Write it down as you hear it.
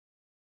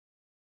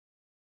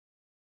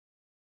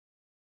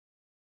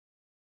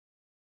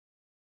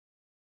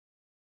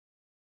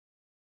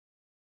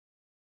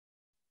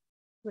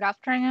Good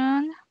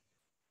afternoon.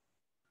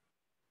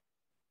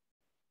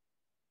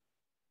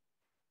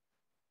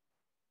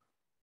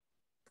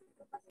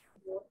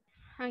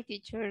 Hi,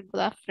 teacher.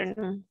 Good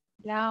afternoon.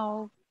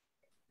 Hello.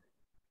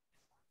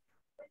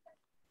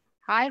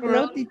 Hi,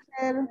 Hello, Ruth.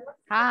 teacher.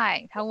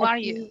 Hi, how are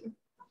you? Aquí.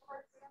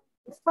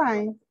 It's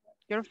fine.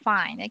 You're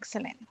fine,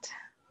 excellent.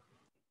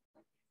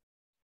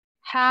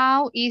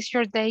 How is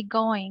your day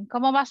going?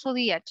 ¿Cómo va su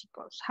día,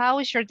 chicos? How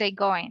is your day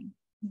going?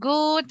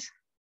 Good,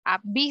 a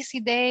busy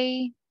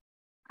day,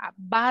 a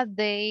bad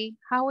day.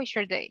 How is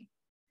your day?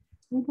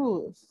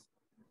 Good.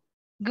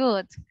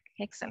 Good,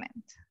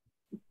 excellent.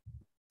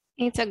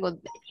 It's a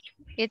good day.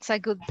 It's a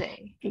good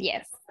day.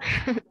 Yes.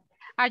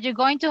 Are you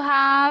going to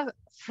have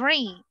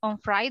free on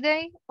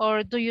Friday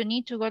or do you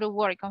need to go to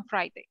work on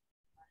Friday?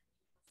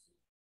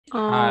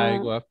 Hi,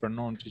 good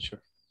afternoon,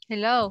 teacher.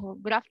 Hello,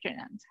 good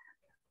afternoon.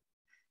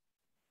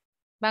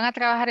 ¿Van a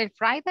trabajar el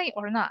Friday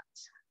or not?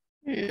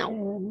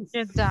 No.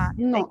 You're done.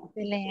 No.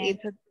 Excellent.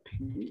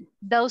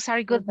 Those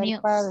are good Del news.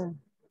 padre.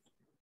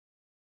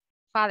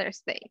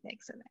 Father's Day,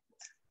 excellent.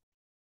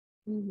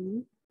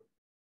 Ujú.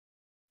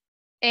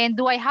 And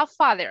do I have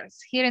fathers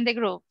here in the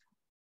group?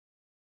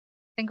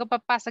 Tengo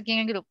papás aquí en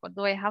el grupo.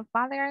 Do I have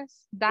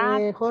fathers?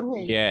 Dad?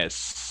 Jorge.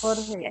 Yes,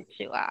 Jorge. Yes,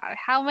 you are.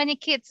 How many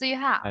kids do you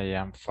have? I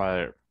am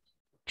father.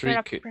 Three You're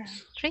a kids,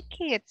 parent. 3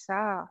 kids.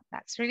 Oh,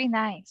 that's really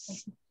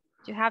nice.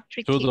 You have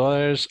 3 two kids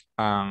daughters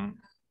and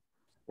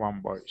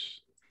one boy.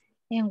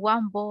 and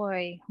 1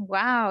 boy.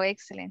 Wow,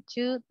 excellent.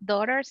 2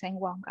 daughters and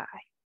 1 guy.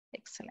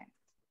 Excellent.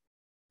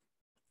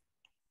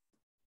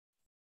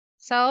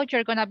 So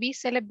you're going to be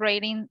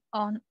celebrating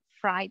on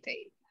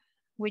Friday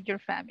with your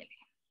family.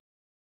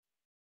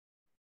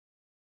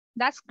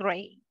 That's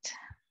great.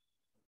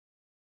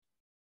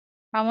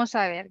 Vamos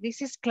a ver.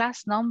 This is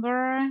class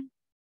number.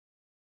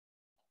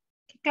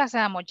 ¿Qué clase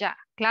damos ya?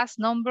 Class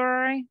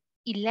number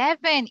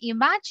 11.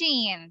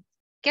 Imagine.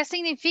 ¿Qué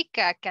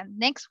significa? Que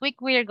next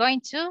week we are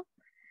going to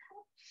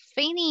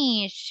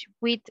finish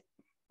with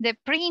the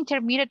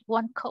pre-intermediate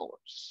 1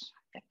 course.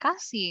 Ya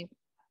casi.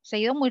 Se ha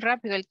ido muy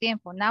rápido el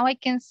tiempo. Now I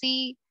can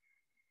see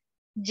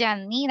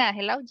Janira.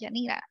 Hello,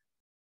 Janira.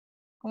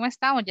 ¿Cómo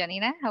estamos,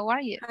 Janira? How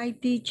are you? Hi,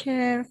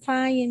 teacher.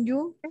 Fine, and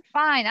you? You're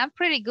fine. I'm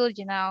pretty good,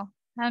 you know.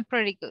 I'm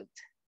pretty good.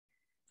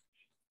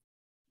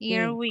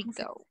 Here we ¿Cómo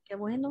se- go. Qué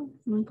bueno.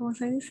 ¿Cómo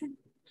se dice?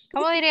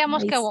 ¿Cómo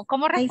diríamos que, Nice.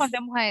 cómo Nice.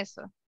 respondemos a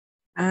eso?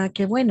 Ah,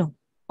 qué bueno.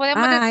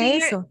 Podemos Ah,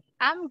 decir, eso.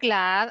 I'm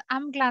glad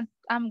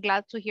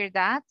to hear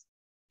that.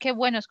 Qué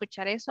bueno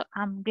escuchar eso.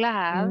 I'm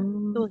glad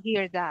to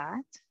hear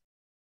that.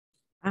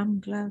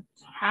 I'm glad.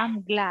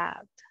 I'm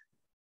glad.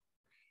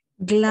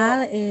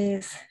 Glad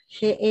es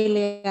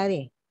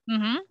G-L-A-D.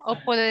 O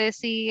puede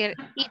decir,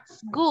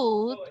 it's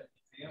good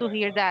to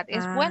hear that.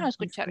 Es bueno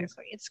escuchar It's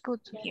eso. It's good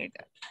to hear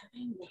that.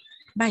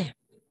 Vaya.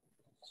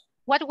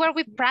 What were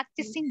we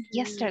practicing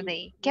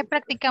yesterday? ¿Qué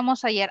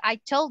practicamos ayer? I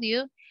told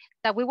you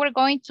that we were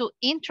going to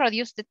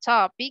introduce the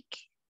topic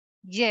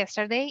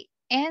yesterday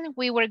and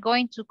we were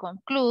going to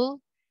conclude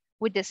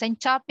with the same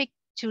topic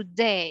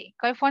today.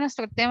 ¿Cuál fue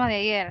nuestro tema de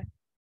ayer?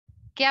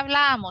 ¿Qué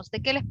hablábamos? ¿De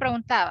qué les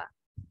preguntaba?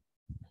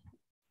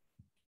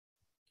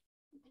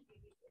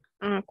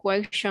 A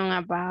question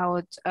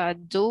about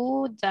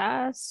do,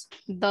 does,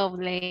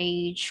 double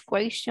H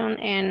question,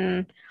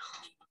 and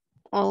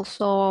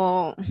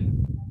also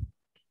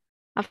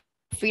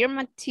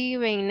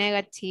affirmative and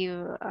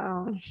negative.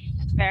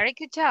 Very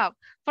good job.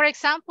 For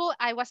example,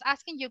 I was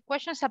asking you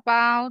questions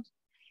about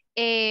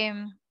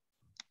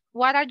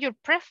what are your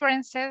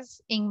preferences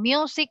in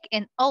music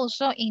and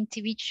also in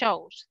TV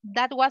shows?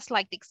 That was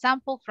like the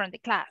example from the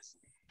class.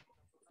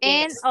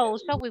 And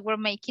also we were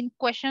making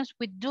questions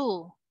with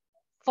do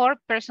for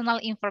personal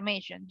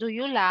information. Do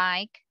you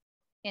like?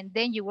 And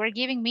then you were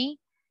giving me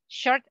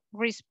short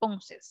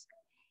responses.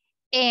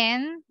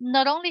 And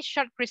not only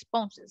short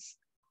responses,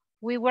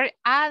 we were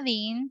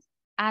adding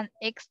an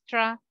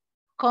extra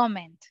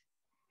comment.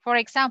 For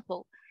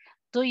example,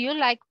 do you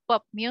like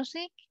pop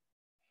music?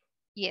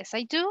 Yes,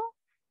 I do.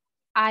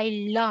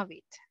 I love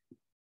it.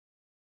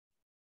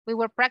 We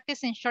were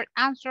practicing short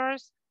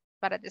answers,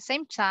 but at the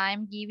same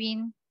time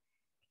giving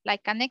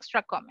like an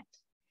extra comment.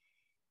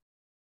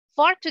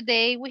 For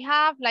today, we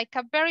have like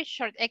a very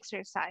short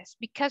exercise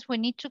because we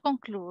need to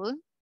conclude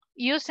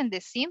using the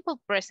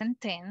simple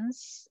present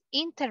tense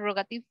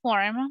interrogative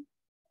form,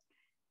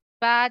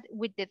 but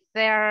with the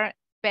third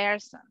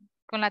person,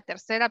 con la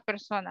tercera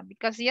persona,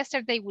 because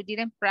yesterday we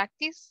didn't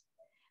practice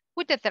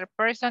with the third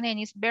person and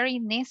it's very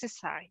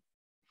necessary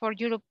for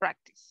you to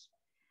practice.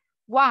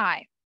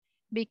 Why?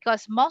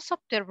 Because most of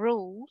the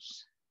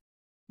rules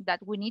that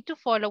we need to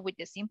follow with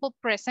the simple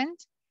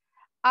present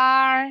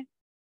are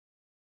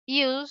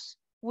used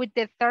with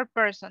the third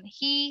person,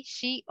 he,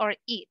 she, or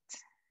it,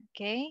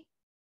 okay?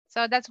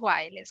 So that's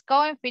why. Let's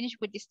go and finish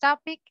with this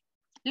topic.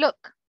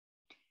 Look,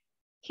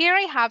 here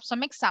I have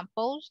some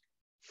examples,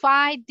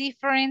 5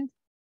 different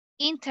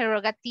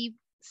interrogative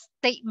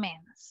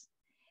statements.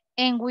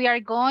 And we are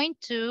going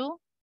to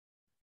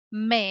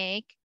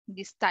make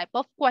this type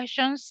of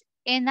questions.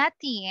 And at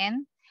the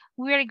end,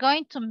 we are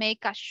going to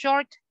make a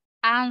short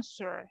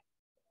answer.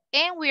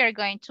 And we are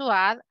going to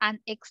add an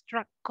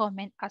extra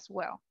comment as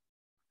well.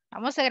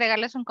 Vamos a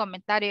agregarles un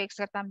comentario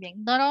extra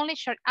también. Not only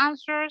short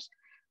answers,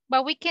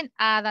 but we can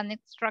add an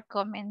extra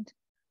comment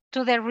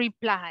to the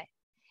reply.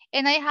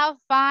 And I have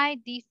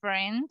 5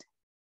 different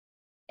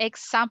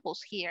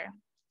examples here.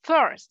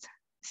 First,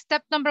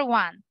 step number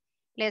 1.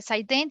 Let's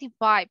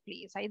identify,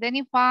 please.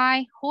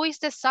 Identify who is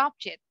the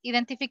subject.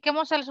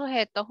 Identifiquemos al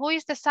sujeto. Who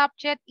is the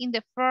subject in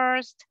the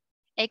first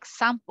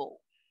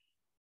example?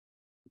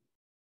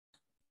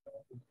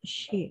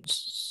 She.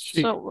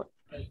 So,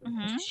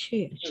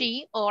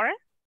 She or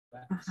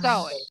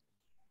Zoe.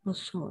 Zoe.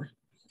 Zoe.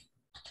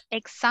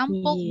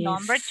 Example Yes.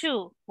 number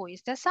 2. Who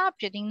is the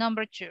subject in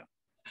number 2?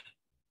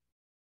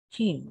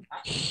 Him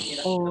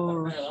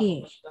or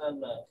he.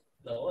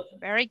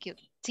 Very good.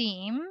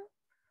 Tim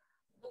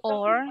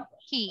or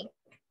he.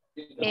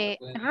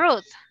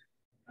 Ruth.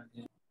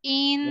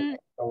 In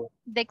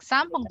the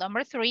example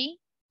number 3,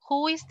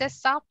 who is the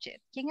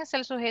subject? ¿Quién es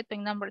el sujeto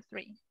en number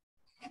 3?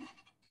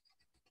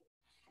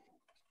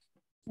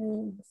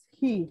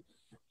 He.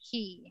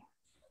 He.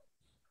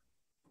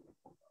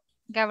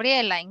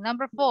 Gabriela, in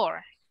number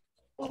 4,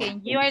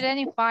 can you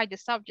identify the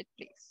subject,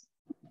 please?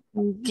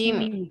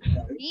 Jimmy.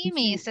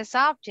 Jimmy is the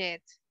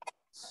subject.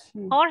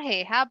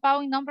 Jorge, how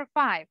about in number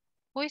 5?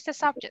 Who is the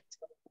subject?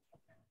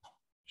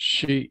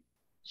 She.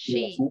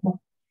 She.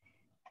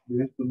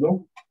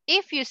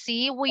 If you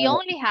see, we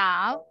only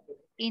have,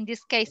 in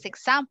this case,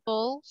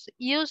 examples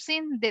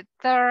using the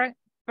third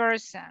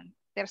person.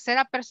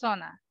 Tercera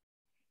persona.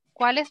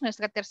 ¿Cuál es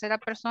nuestra tercera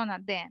persona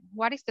then?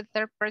 What is the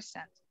third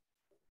person?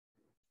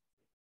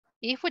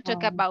 If we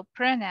talk about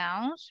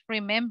pronouns,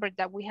 remember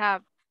that we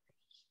have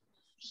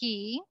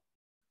he,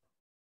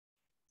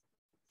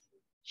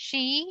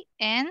 she,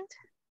 and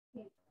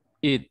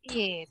It.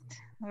 it.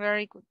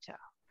 Very good job.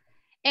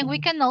 And we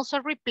can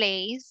also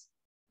replace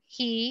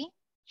he,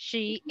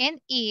 she, and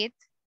it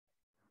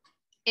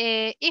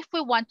if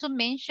we want to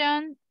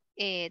mention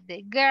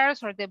the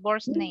girls or the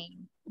boys'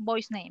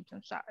 names,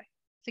 I'm sorry.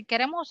 Si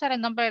queremos usar el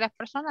nombre de las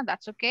personas,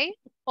 that's okay.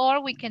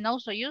 Or we can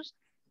also use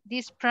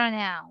this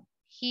pronoun,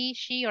 he,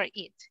 she, or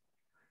it.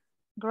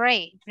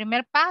 Great.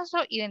 Primer paso,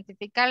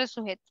 identificar el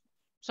sujeto.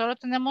 Solo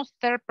tenemos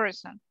third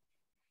person.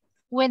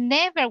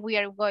 Whenever we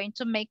are going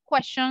to make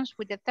questions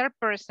with the third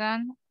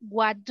person,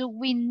 what do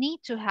we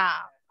need to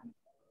have?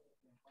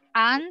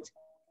 An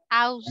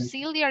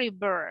auxiliary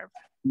verb.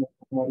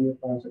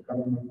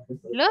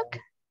 Look,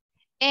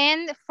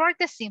 and for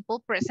the simple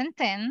present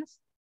tense,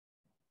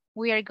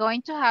 we are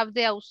going to have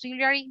the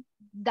auxiliary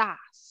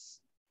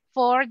does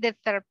for the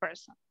third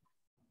person.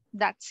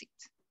 That's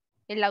it.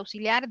 El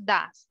auxiliar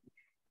does.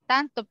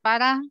 Tanto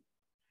para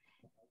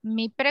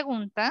mi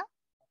pregunta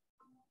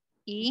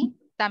y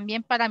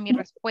también para mi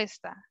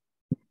respuesta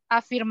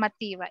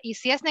afirmativa. Y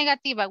si es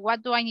negativa,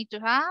 what do I need to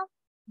have?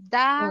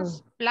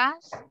 Does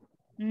plus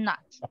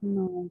not.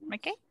 No.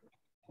 Okay?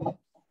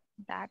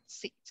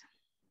 That's it.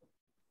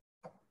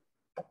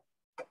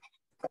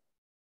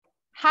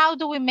 How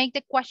do we make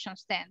the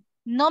questions then?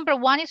 Number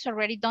 1 is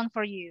already done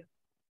for you.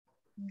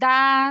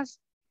 Does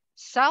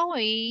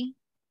Zoe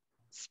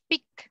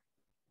speak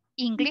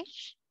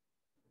English?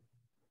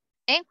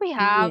 And we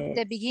have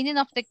the beginning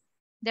of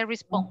the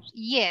response.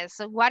 Yes.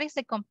 So what is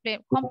the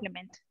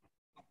complement?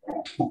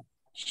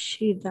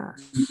 She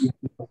does.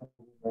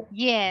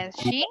 Yes,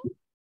 she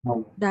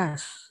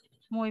Does.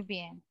 Muy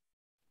bien.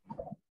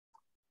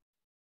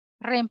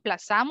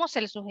 Reemplazamos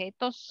el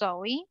sujeto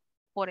Zoe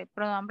por el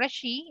pronombre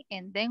she,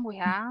 and then we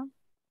have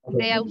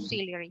the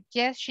auxiliary.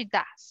 Yes, she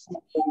does.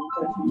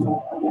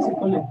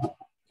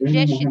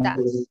 Yes, she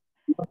does.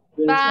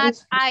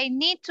 But I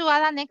need to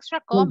add an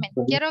extra comment.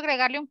 Quiero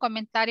agregarle un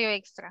comentario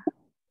extra.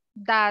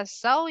 Does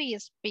Zoe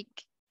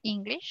speak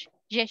English?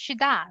 Yes, she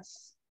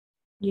does.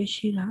 Yes,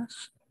 she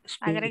does.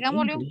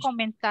 Agregámosle un English.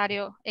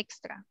 comentario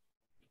extra.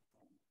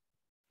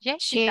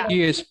 Yes, she does.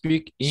 He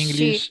speak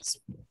English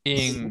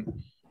in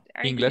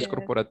Very Inglés good.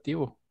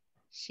 Corporativo.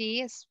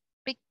 She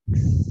speaks.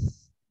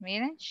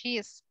 Miren,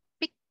 she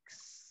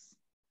speaks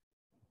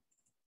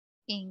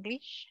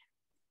English.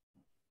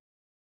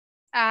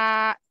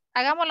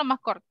 Hagámoslo más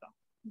corto.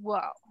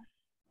 Wow.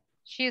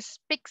 She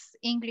speaks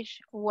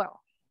English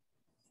well.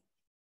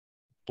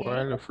 Okay.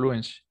 Well,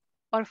 fluency.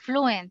 Or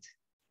fluent.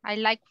 I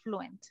like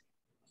fluent.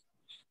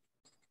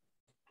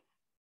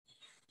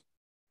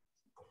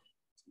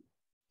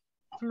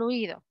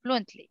 Fluido,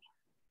 fluently.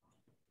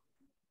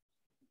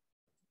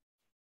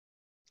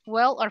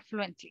 Well or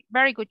fluently.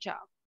 Very good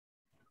job.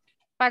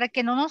 Para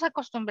que no nos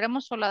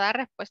acostumbremos solo a dar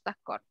respuestas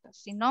cortas,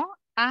 sino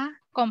a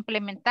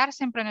complementar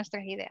siempre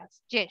nuestras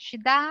ideas. Yes, she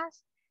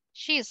does.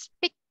 She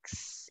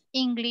speaks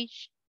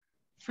English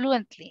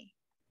fluently.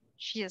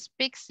 She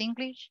speaks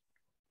English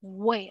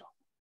well.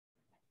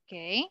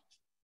 Okay.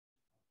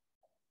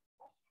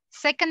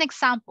 Second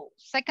example.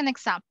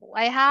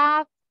 I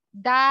have,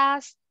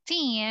 does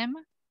Tim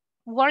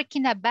work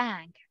in a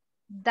bank?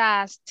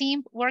 Does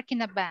Tim work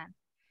in a bank?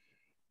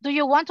 Do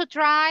you want to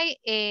try,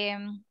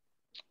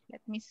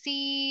 let me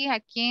see,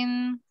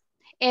 again,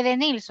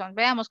 Edenilson,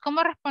 veamos,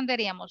 ¿cómo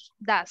responderíamos?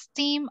 Does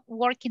Tim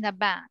work in a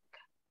bank?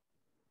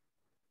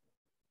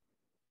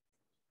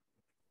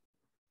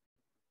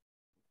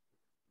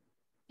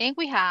 And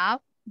we have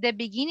the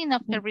beginning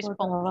of the response.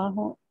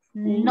 Trabajo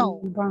No.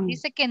 en banco.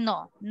 Dice que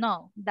no.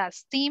 No.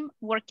 Does Tim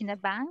work in a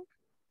bank?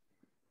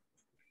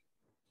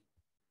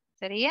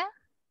 ¿Sería?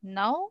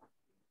 No.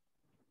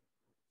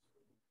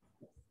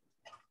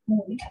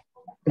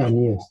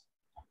 Yes.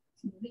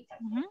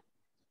 Mhm.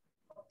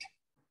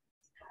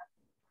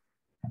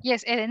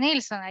 Yes,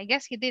 Edenilson. I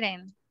guess he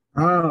didn't.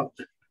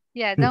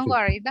 Yeah, don't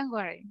worry. Don't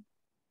worry.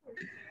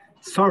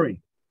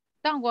 Sorry.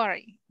 Don't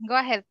worry. Go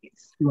ahead,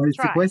 please. What is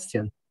the Try.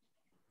 question?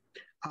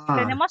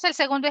 Tenemos el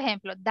segundo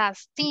ejemplo.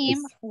 Does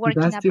Tim work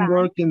Does in a Tim bank?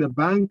 work in the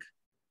bank?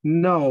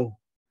 No.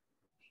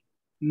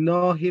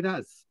 No, he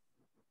does.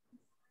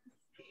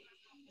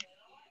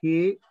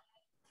 He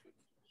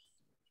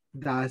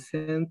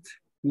doesn't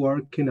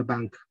work in a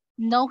bank.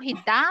 No, he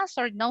does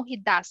or no, he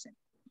doesn't.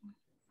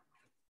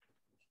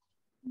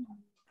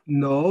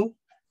 No,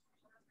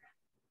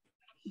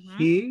 Ujú.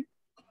 he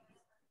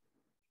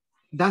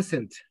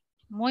doesn't.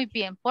 Muy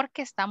bien,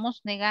 porque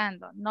estamos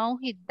negando. No,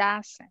 he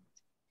doesn't.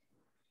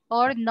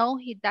 Or no,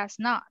 he does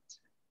not.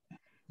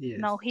 Yes.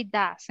 No, he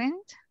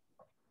doesn't.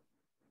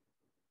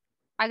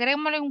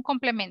 Agrémosle un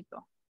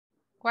complemento.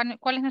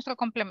 ¿Cuál es nuestro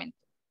complemento?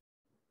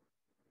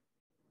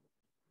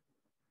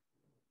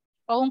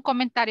 O un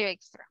comentario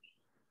extra.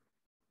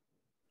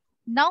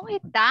 No, he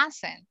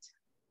doesn't.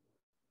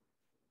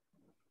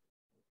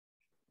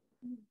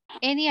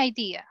 Any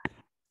idea?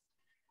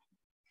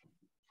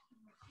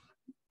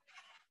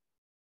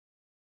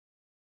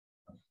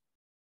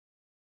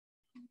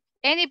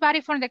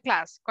 Anybody from the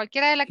class.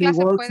 Cualquiera de la He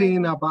clase works puede.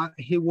 in a bank.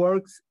 He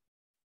works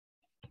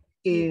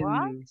He in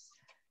works.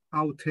 a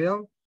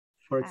hotel,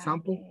 for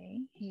example. Okay,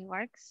 he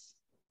works.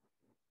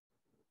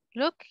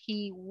 Look,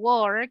 he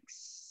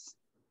works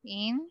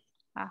in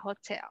a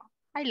hotel.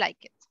 I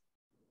like it.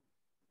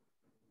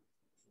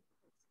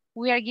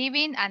 We are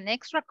giving an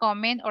extra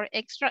comment or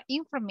extra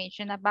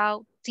information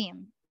about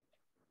Tim.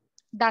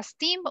 Does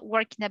Tim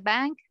work in a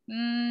bank?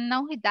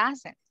 No, he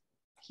doesn't.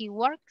 He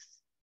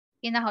works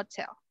in a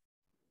hotel.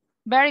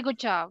 Very good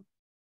job.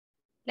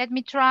 Let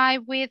me try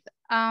with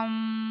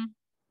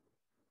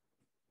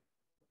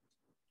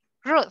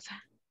Ruth.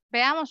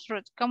 Veamos,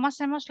 Ruth, ¿cómo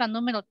hacemos la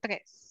número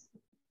 3?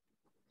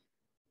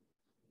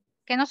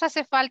 ¿Qué nos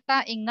hace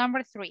falta en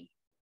number 3?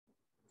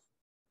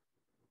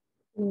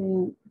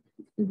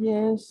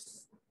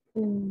 Yes.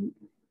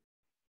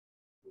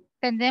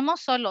 Tenemos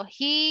solo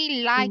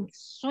he likes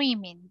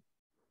swimming,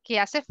 que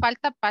hace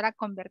falta para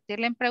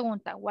convertirla en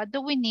pregunta. What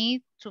do we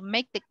need to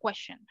make the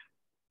question?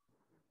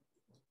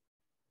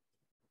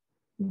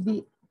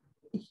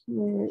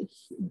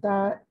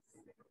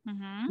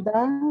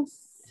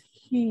 Does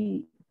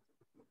he?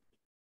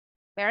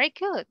 Very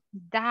good.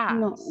 Does.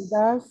 No,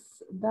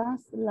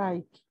 does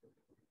like.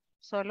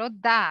 Solo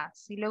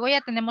does. Y luego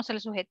ya tenemos el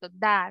sujeto.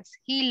 Does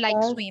he like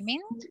Does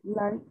swimming?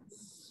 like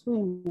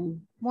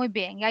swimming. Muy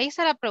bien. Y ahí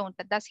está la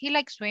pregunta. Does he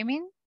like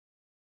swimming?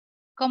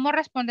 ¿Cómo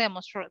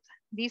respondemos, Ruth?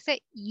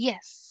 Dice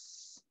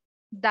yes.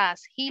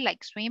 Does he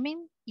like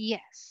swimming?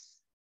 Yes.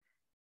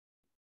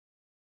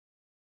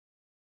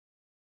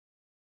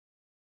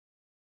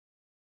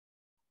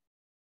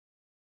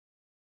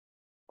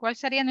 ¿Cuál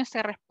sería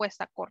nuestra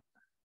respuesta corta?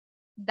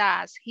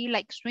 Does he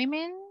like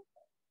swimming?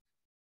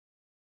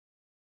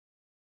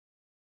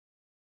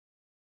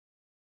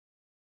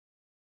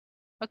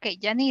 Okay,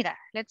 Yanira,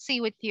 let's see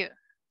with you.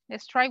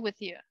 Let's try with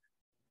you.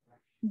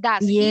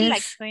 Does he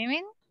like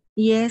swimming?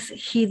 Yes,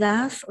 he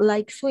does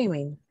like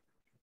swimming.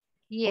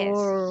 Yes,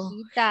 Or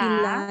he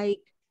does.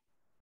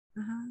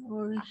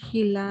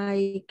 He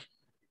like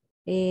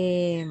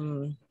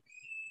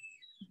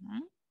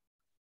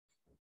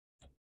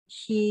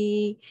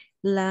he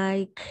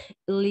like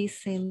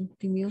listen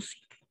to music.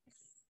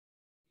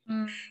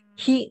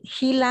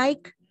 He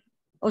like,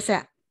 o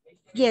sea,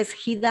 yes,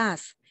 he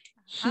does.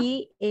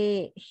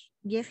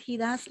 Yes, he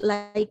does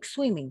like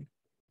swimming.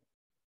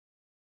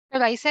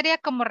 Pero ahí sería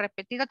como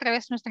repetir otra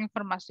vez nuestra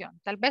información.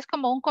 Tal vez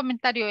como un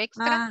comentario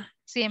extra,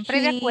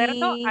 siempre de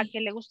acuerdo a que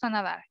le gusta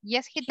nadar.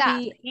 Yes, he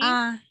does.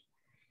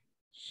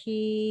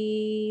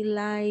 He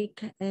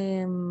like,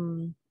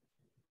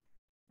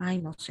 ay,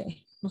 no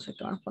sé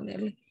qué van a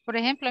ponerle. Por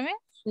ejemplo,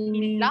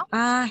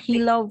 he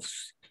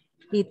loves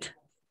it.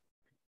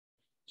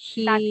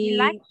 Does he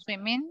like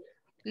swimming?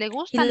 ¿Le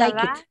gusta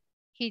nadar?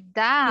 He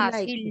does.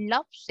 He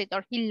loves it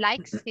or he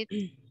likes it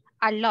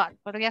a lot.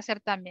 Podría ser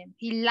también.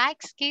 He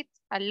likes it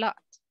a lot.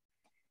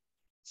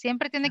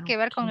 Siempre tiene que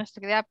ver con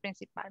nuestra idea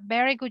principal.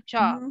 Very good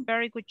job.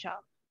 Very good job.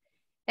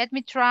 Let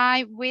me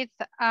try with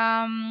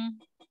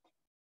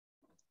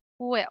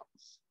who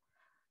else?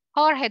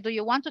 Jorge, do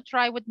you want to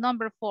try with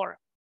number 4?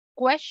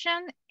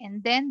 Question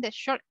and then the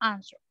short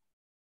answer.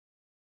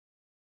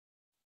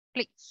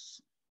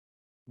 Please.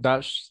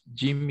 Does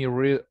Jimmy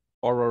read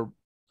horror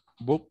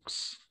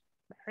books?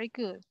 Very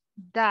good.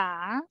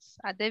 Does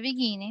at the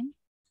beginning.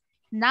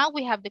 Now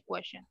we have the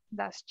question.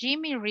 Does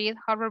Jimmy read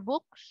horror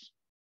books?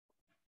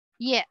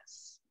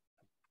 Yes.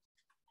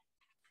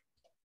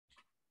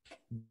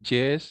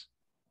 Yes,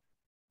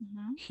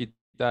 Mhm. he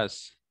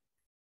does.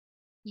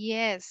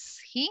 Yes,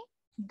 he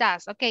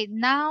does. Okay,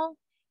 now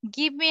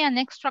give me an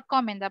extra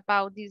comment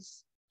about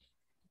this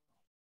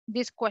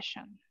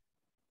question.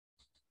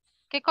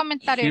 ¿Qué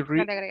comentario He extra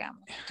read, le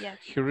agregamos? Yes.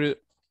 he read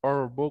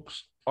our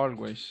books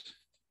always.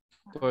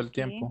 Todo el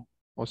Okay. tiempo.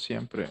 O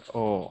siempre.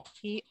 O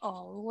He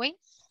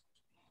always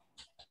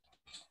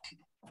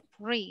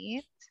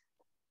read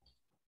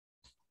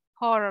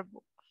horror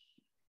books.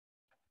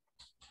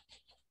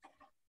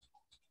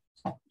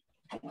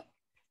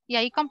 Y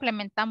ahí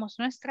complementamos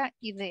nuestra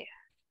idea.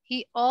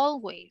 He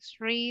always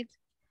reads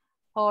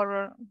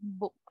horror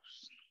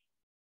books.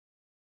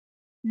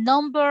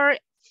 Number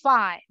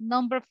five.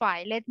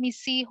 Let me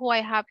see who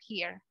I have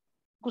here.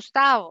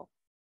 Gustavo.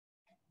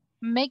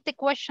 Make the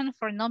question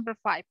for number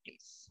 5,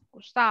 please.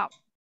 Gustavo.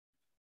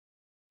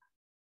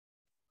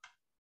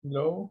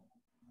 Hello.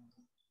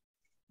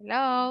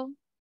 Hello.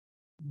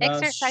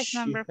 Does Exercise she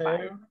number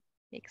 5.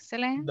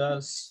 Excellent.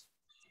 Does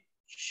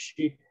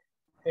she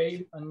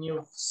have a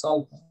new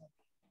cell phone?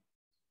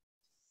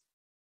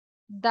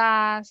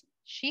 Does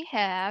she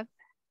have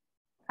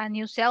a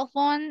new cell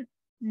phone?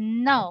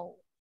 No.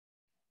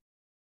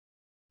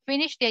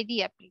 Finish the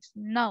idea, please.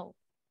 No.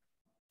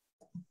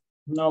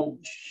 No,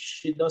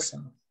 she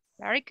doesn't.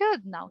 Very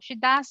good. No, she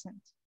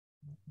doesn't.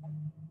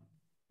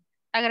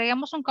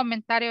 Agregamos un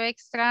comentario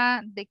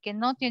extra de que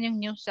no tiene un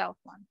new cell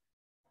phone.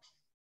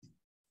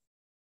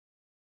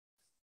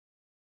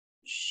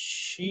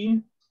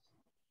 She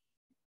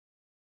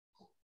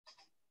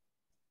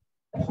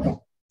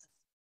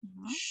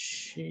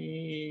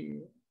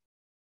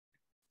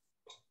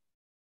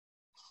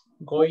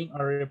going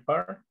a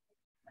repair.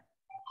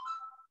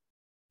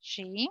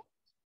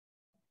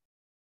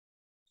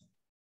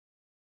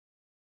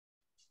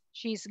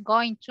 She's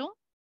going to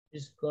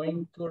Is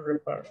going to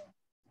repair.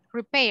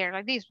 repair,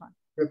 like this one.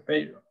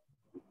 Repair.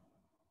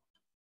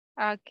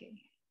 Okay.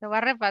 Lo va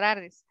a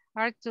reparar, dice.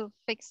 Hard to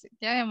fix it.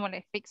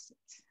 Llamémosle fix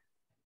it.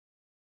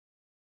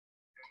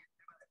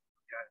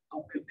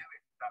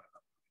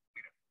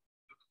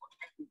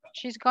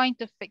 She's going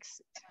to fix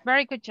it.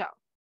 Very good job.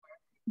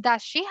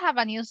 Does she have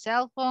a new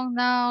cell phone?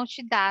 No,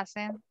 she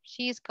doesn't.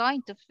 She's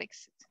going to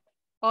fix it.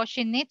 Or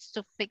she needs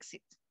to fix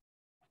it.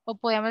 O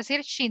podemos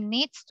decir she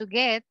needs to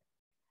get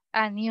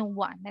a new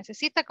one.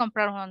 Necesita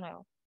comprar uno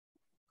nuevo.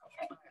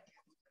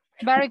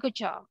 Very good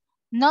job.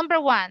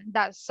 Number 1,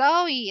 does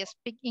Zoe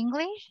speak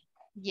English?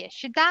 Yes,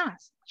 she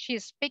does. She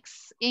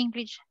speaks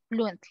English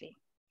fluently.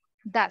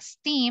 Does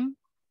Tim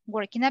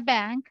work in a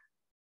bank?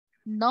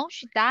 No,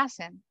 she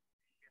doesn't.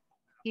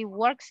 He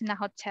works in a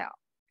hotel.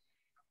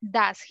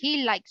 Does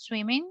he like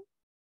swimming?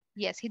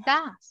 Yes, he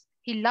does.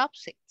 He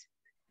loves it.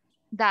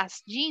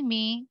 Does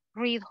Jimmy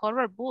read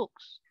horror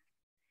books?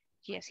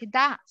 Yes, he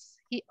does.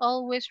 He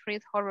always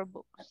reads horror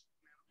books.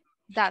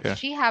 Does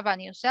she have a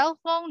new cell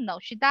phone? No,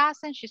 she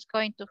doesn't. She's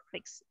going to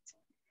fix it.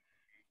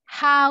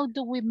 How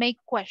do we make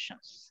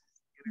questions?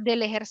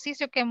 Del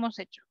ejercicio que hemos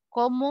hecho.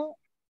 ¿Cómo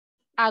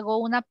hago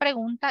una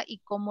pregunta y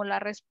cómo la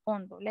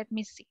respondo? Let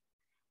me see.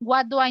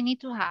 What do I need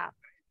to have?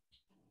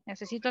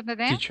 ¿Necesito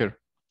tener? teacher.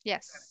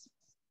 Yes.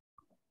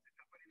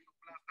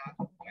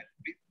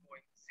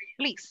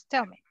 Please,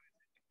 tell me.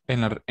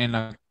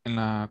 En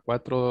la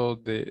 4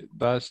 de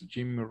does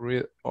Jimmy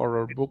read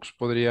horror books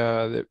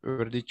podría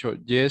haber dicho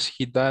yes,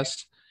 he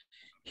does.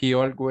 He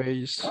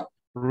always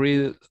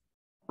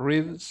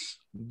reads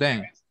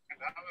them.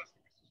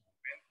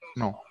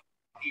 No.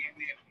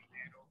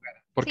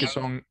 Porque Sí.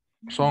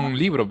 son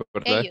libros,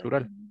 ¿verdad? Es Ellos.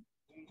 plural.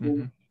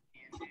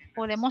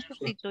 Podemos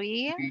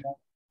sustituir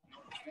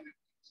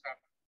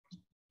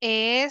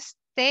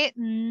este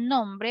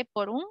nombre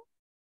por un,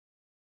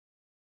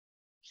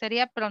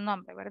 sería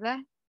pronombre, ¿verdad?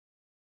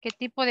 ¿Qué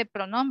tipo de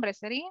pronombre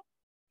sería?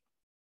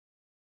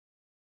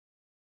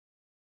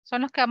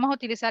 Son los que vamos a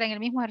utilizar en el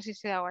mismo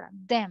ejercicio de ahora.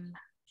 Them.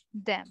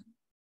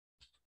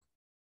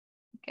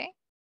 ¿Ok?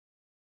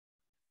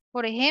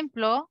 Por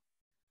ejemplo,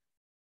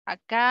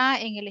 acá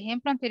en el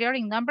ejemplo anterior,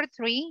 en number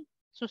 3,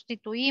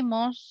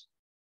 sustituimos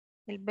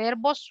el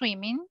verbo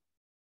swimming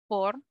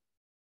por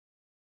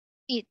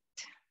it.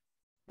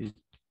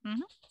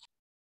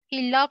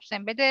 He loves,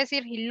 en vez de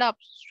decir he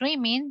loves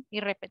swimming y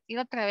repetir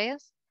otra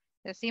vez,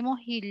 decimos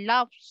he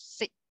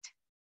loves it.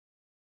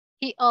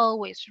 He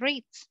always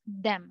reads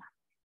them.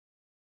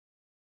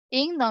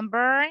 En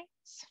number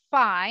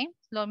 5,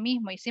 lo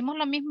mismo. Hicimos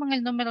lo mismo en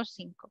el número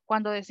 5.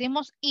 Cuando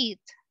decimos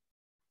it,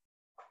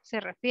 se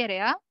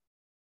refiere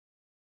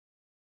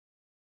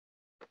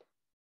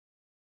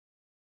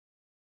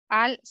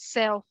al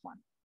cell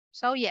phone.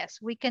 So yes,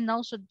 we can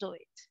also do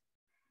it.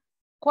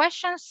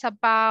 Questions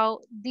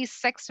about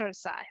this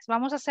exercise.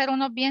 Vamos a hacer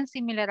uno bien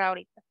similar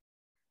ahorita.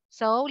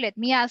 So let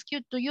me ask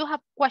you, do you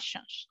have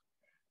questions?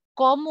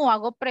 ¿Cómo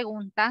hago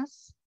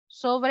preguntas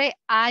sobre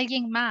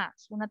alguien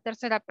más, una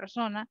tercera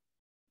persona?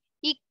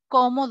 ¿Y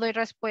cómo doy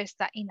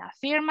respuesta en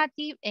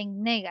affirmative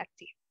and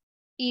negative?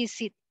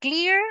 Is it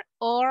clear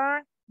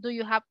or do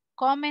you have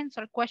comments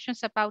or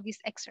questions about this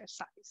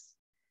exercise?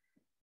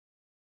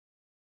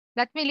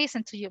 Let me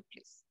listen to you,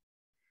 please.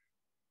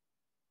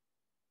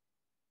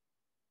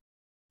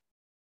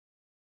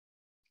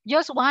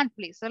 Just one,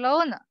 please.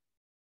 Solo uno.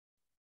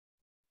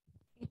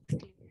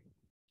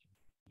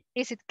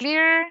 Is it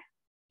clear?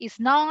 Is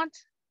not?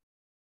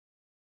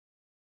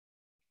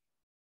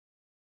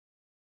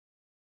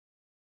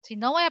 Si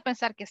no, voy a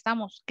pensar que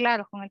estamos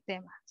claros con el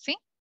tema, ¿sí?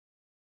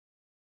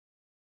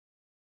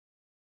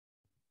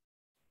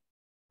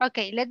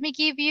 Okay, let me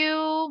give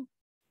you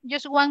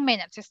just 1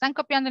 minute. Se están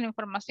copiando la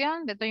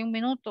información, les doy un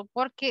minuto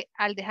porque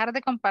al dejar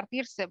de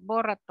compartir se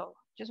borra todo.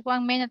 Just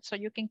 1 minute so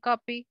you can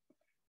copy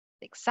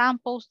the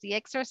examples, the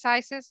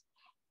exercises,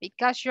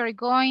 because you're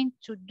going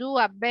to do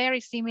a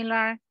very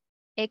similar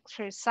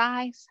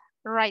exercise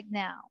right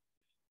now.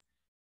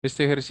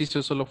 Este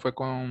ejercicio solo fue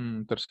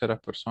con terceras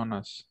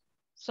personas.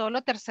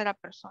 Solo tercera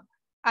persona.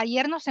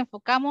 Ayer nos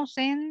enfocamos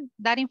en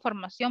dar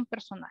información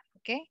personal,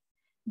 ¿ok?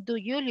 Do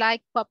you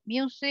like pop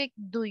music?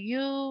 Do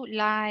you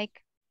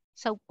like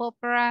soap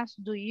operas?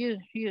 Do you?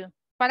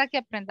 Para que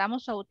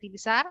aprendamos a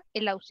utilizar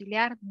el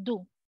auxiliar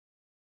do.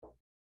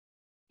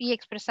 Y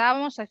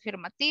expresábamos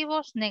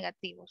afirmativos,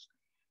 negativos.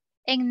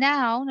 And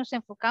now nos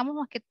enfocamos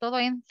más que todo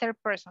en third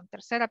person,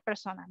 tercera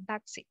persona.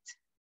 That's it.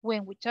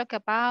 When we talk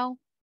about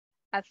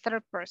a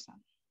third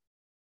person.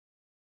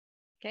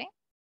 Okay?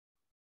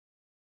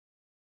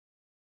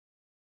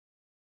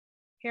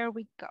 Here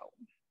we go.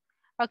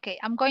 Okay,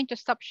 I'm going to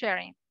stop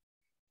sharing.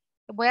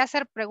 Voy a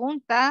hacer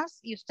preguntas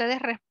y ustedes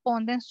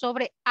responden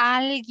sobre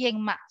alguien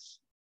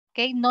más.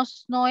 Okay,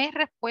 no es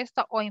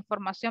respuesta o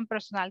información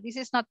personal. This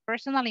is not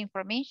personal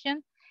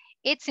information.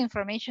 It's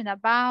information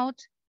about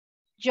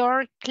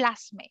your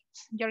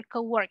classmates, your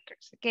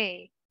coworkers.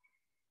 Okay.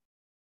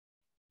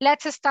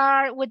 Let's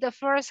start with the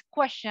first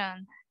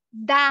question.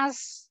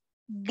 Does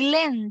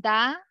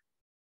Glenda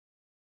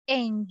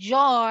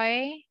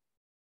enjoy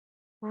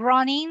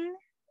running?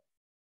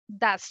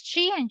 Does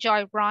she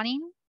enjoy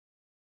running?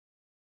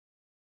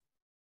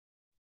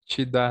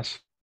 She does.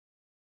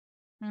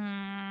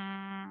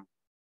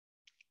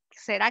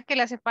 ¿Será que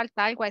le hace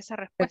falta algo a esa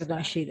respuesta?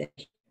 Perdón, she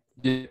does.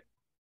 Yeah.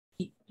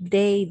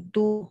 They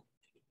do.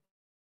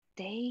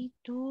 They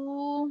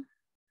do.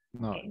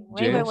 No. Okay,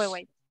 Yes.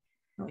 wait.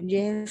 No,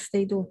 yes,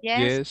 they do.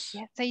 Yes,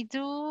 they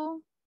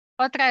do.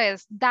 Otra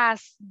vez.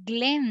 Does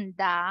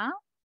Glenda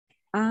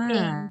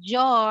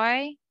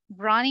enjoy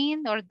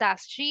running or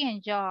does she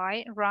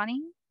enjoy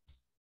running?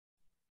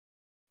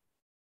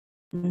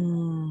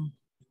 Yes,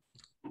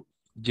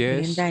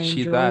 Glenda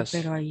she enjoy, does.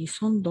 pero ahí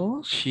son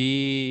dos.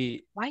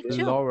 She Why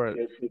two? lowered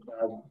Yes, she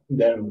does.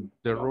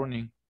 the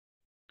running.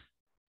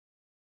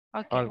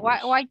 Okay,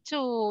 Always. why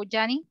two,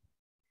 Johnny?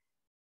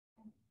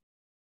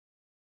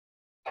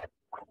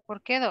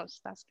 ¿Por qué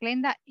dos? Does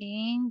Glenda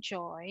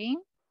enjoy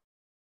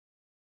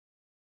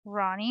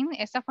running?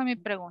 Esa fue mi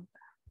pregunta.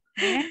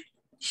 Miren.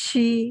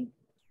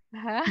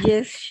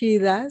 Yes, she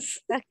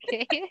does.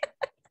 Okay.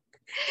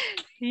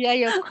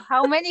 Yeah,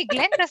 how many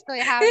Glendas do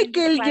you have Es in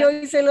que this el class?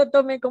 yo se lo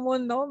tomé como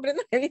nombre,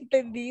 no había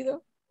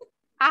entendido.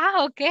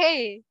 Ah,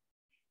 ok.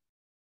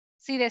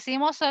 Si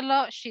decimos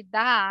solo she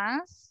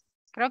does,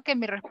 creo que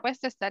mi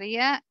respuesta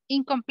estaría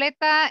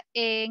incompleta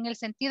en el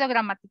sentido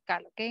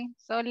gramatical, ok?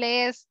 So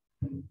let's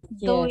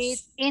do it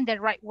Yes. in the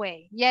right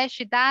way. Yes,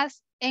 she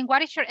does. And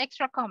what is your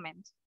extra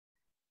comment?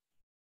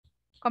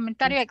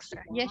 Comentario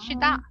extra. Yes, she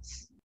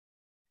does.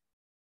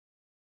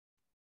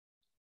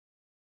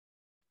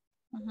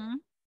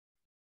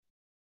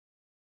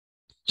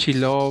 She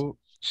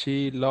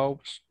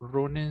loves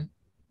running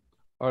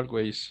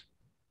always.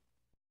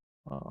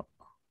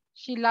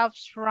 She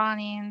loves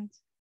running.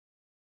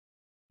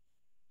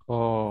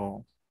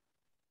 Oh.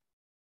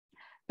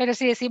 Pero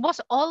si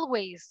decimos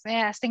always,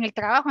 hasta en el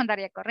trabajo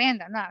andaría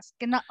corriendo. No, es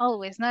que no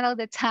always, not all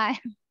the time.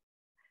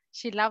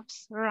 She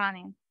loves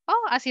running.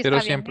 Oh, así Pero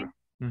está bien.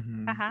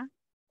 siempre. Ajá.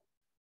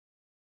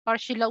 Or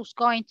she loves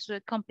going to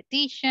a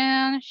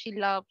competition. She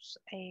loves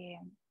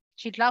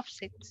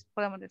it,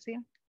 podemos decir.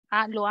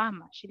 Ah, lo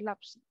ama. She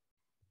loves it.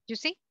 You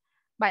see?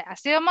 Vaya,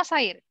 así vamos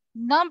a ir.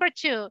 Number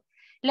 2.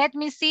 Let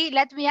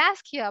me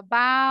ask you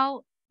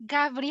about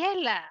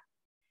Gabriela.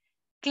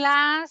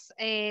 Class,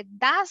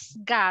 does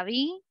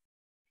Gaby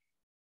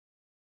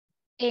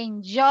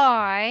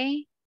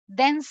enjoy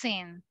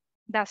dancing?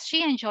 Does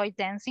she enjoy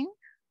dancing?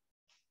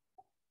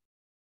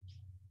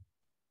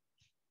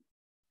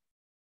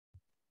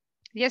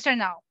 Yes or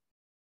no?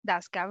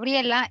 Does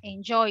Gabriela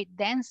enjoy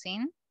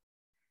dancing?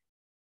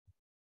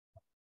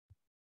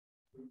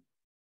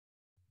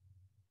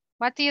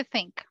 What do you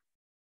think?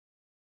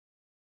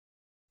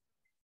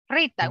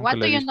 Rita, Nunca what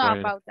la do he you visto know bailar.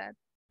 about that?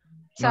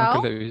 Nunca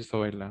So, la he visto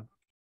bailar.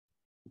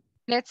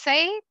 let's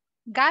say,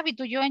 Gaby,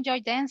 do you enjoy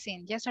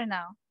dancing? Yes or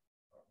no?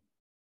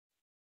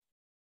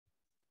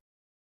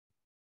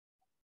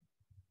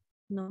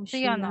 No, ¿Sí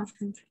she o no?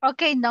 doesn't.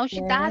 Okay, no, she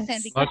Yes.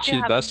 doesn't. No, because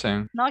she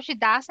doesn't. No, she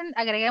doesn't.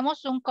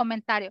 Agreguemos un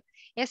comentario.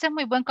 Ese es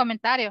muy buen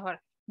comentario,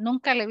 Jorge.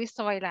 Nunca le he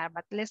visto bailar,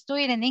 but let's do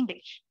it in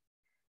English.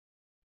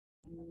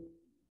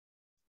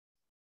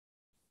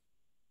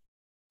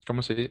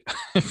 ¿Cómo se dice?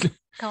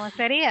 ¿Cómo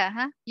sería?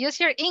 Huh? Use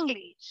your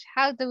English.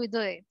 How do we do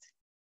it?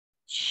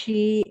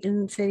 She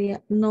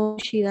sería, no,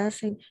 she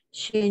doesn't.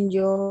 She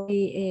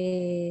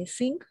enjoy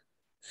sing.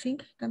 Sing,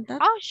 cantar.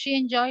 Oh, she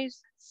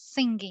enjoys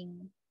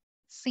singing.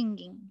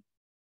 Singing.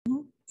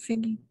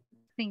 Singing.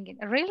 Singing.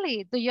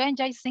 Really? Do you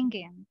enjoy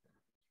singing?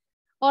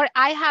 Or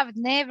I have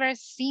never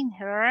seen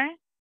her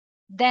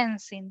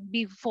dancing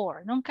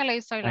before. Nunca la he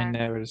visto I bailar.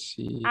 never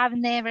see I've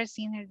never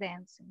seen her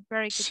dancing.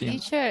 Very good. seen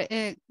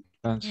Teacher,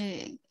 dance.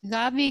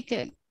 Gabby,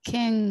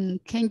 can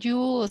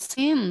you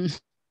sing?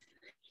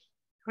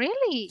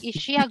 Really? Is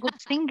she a good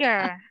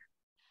singer?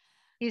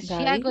 Is she a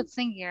Gaby? good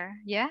singer?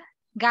 Yeah.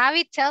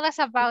 Gabby, tell us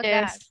about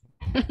that.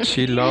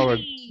 She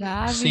loved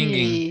Really?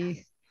 singing.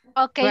 Gabby.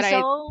 Okay, But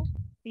so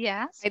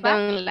yes, I but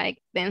don't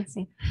like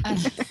dancing.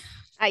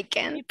 I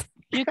can't.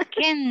 you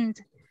can't.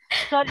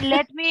 So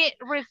let me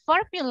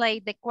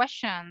reformulate the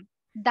question.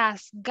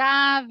 Does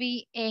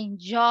Gabby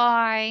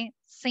enjoy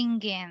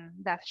singing?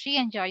 Does she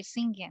enjoy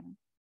singing?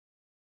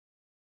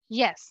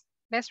 Yes.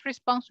 Let's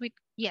respond with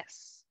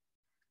yes.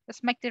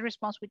 Let's make the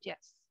response with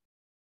yes.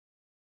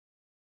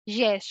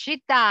 Yes,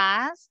 she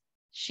does.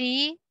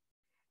 She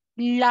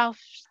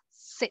loves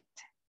it.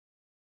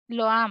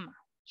 Lo ama.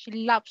 She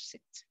loves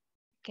it.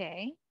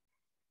 Okay.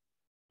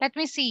 Let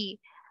me see.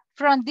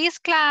 From this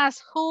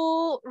class,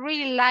 who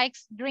really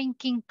likes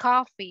drinking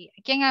coffee?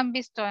 ¿Quién han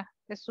visto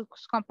de sus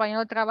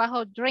compañeros de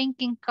trabajo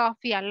drinking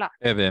coffee a lot?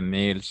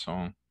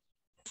 Edenilson.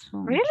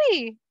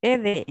 Really?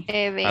 Ede.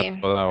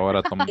 A toda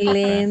hora toma café.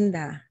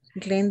 Glenda.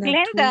 Glenda.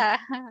 Glenda.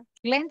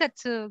 Glenda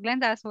too.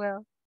 Glenda as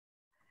well.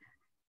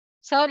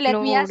 So let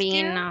me ask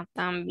you. Lorena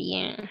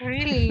también.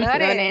 Really,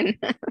 Lorena.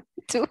 Lorena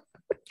too.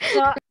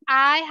 So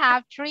I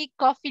have 3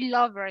 coffee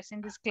lovers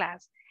in this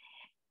class.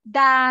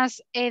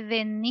 Does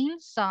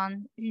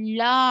Edenilson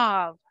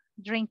love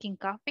drinking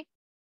coffee?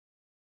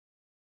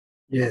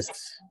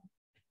 Yes,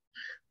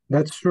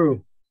 that's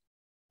true.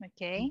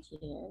 Okay.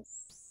 Yes.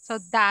 So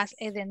does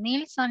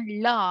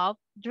Edenilson love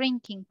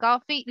drinking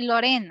coffee?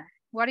 Lorena,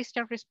 what is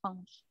your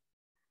response?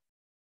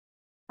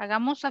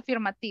 Hagamos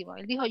afirmativo.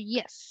 Él dijo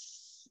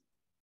yes.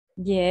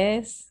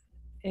 Yes.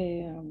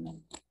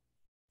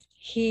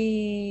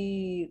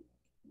 He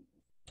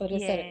podría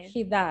ser Yes.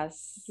 he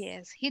does.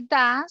 Yes, he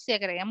does. Y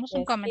agregamos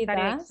un Yes, he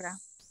comentario does. extra.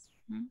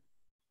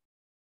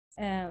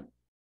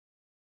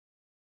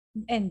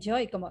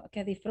 Enjoy, como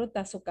que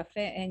disfruta su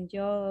café.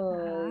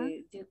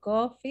 Enjoy the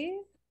coffee.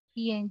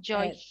 He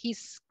enjoys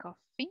his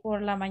coffee.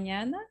 Por la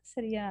mañana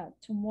sería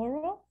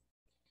tomorrow.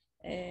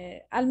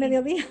 Al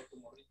mediodía.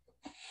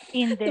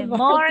 In the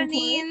Tomorrow,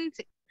 morning.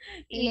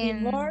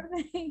 in the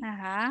morning.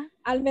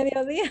 Al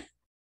mediodía.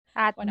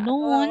 At Bueno, a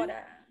toda noon.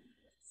 hora.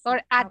 Or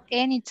Sí, at okay.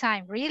 any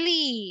time.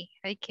 Really?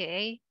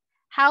 Okay.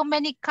 How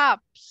many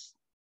cups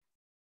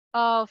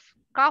of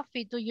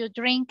coffee do you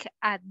drink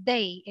a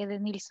day,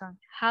 Edenilson?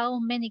 How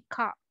many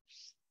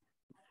cups?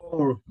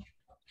 4.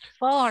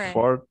 4.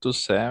 4 to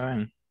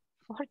 7.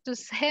 4 to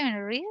 7,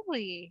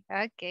 really?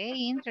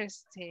 Okay,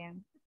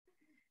 interesting.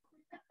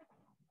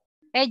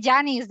 Hey,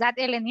 Johnny, is that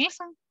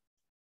Elenilson?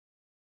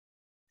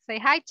 Say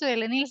hi to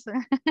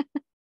Elenilson.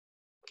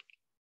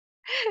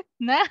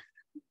 No?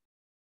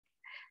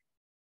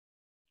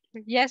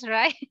 Yes,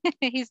 right?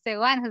 He's the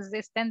one who's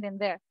standing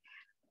there.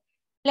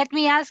 Let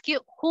me ask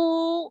you,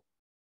 who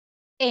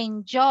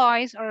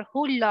enjoys or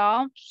who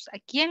loves, ¿a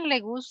quién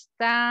le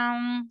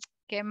gusta,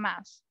 qué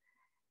más?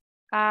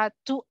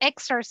 To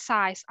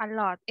exercise a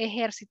lot,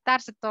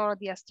 ejercitarse todos los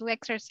días, to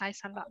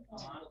exercise a lot.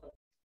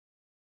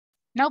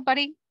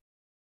 Nobody?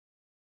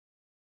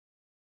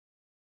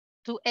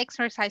 To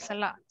exercise a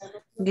lot.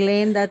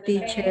 Glenda,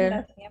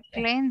 teacher.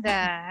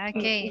 Glenda,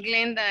 okay.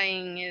 Glenda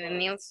and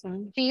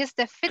Edenilson. She is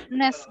the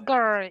fitness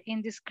girl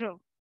in this group.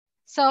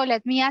 So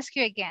let me ask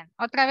you again.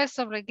 Otra vez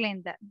sobre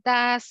Glenda.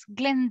 Does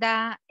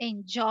Glenda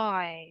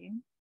enjoy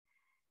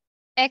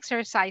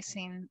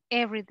exercising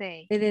every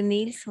day?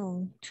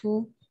 Edenilson,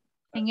 too.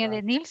 And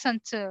Edenilson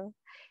too.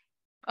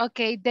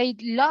 Okay, they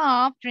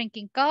love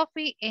drinking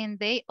coffee and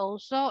they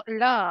also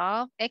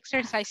love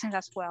exercising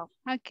as well.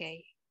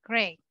 Okay,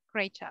 great,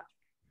 great job.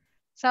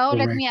 So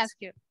let me ask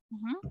you.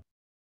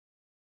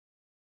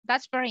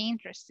 That's very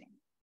interesting.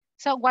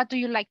 So what do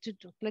you like to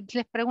do?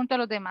 Les pregunto a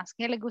los demás,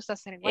 ¿qué les gusta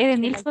hacer?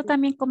 Edenilson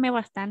también come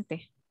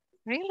bastante.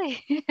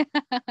 Really?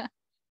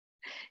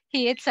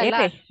 He eats a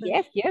lot.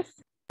 Yes,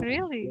 yes.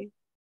 Really?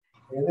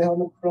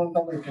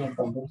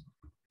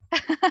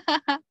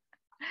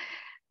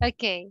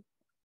 Ok.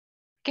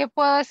 ¿Qué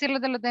puedo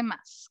decirles de los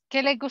demás?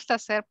 ¿Qué les gusta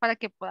hacer para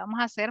que podamos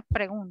hacer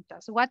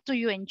preguntas? What do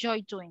you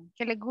enjoy doing?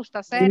 ¿Qué les gusta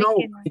hacer? I know,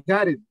 y qué no? I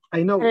got it,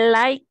 I know.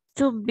 Like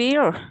to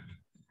beer.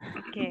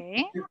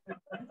 Okay.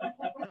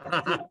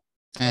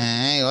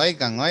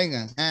 Oigan.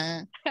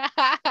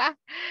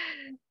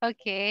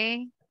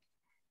 Okay.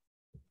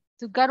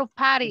 To go to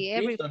party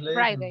every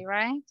Friday,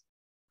 right?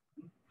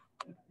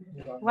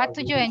 What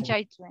do you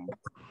enjoy doing?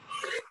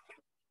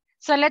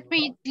 So let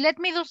me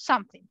do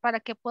something para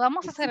que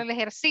podamos hacer el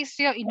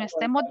ejercicio y no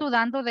estemos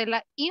dudando de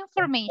la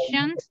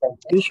information.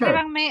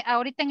 Escríbanme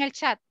ahorita en el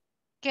chat.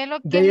 ¿Qué es lo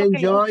que les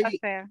gusta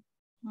hacer?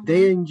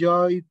 They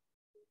enjoy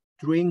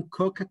drink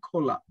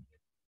Coca-Cola.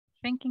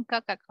 Drinking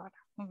Coca-Cola.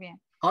 Muy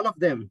bien. All of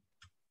them.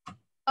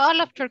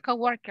 All of your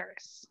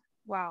coworkers.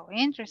 Wow,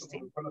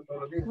 interesting.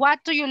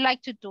 What do you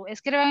like to do?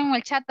 Escriban en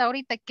el chat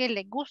ahorita qué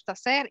les gusta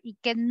hacer y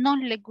qué no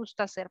les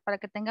gusta hacer para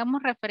que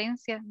tengamos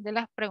referencia de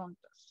las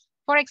preguntas.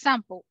 For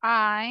example,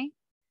 I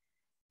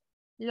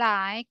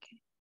like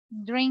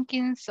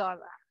drinking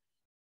soda.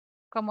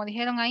 Como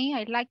dijeron ahí,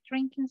 I like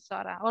drinking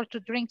soda or to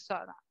drink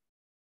soda.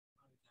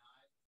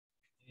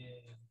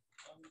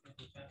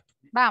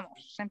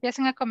 Vamos,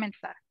 empiecen a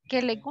comentar.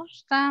 ¿Qué les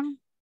gusta?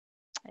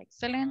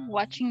 Excellent.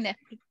 Watching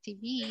Netflix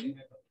TV.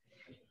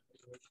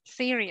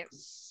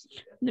 Series.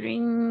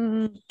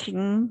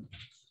 Drinking.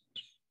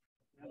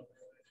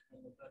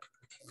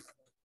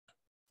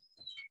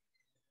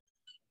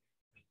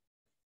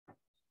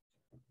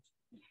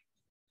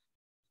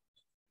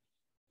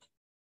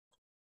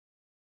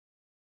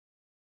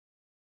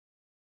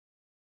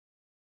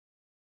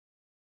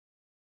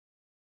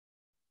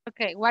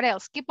 Okay, what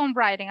else? Keep on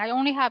writing. I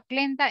only have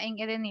Glenda and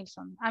Eden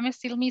Nilsson. I'm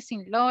still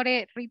missing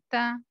Lore,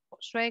 Rita,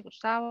 Josué,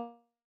 Gustavo.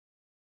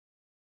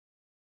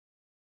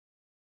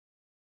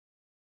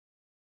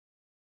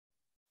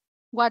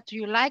 What do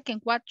you like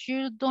and what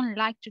you don't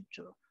like to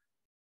do?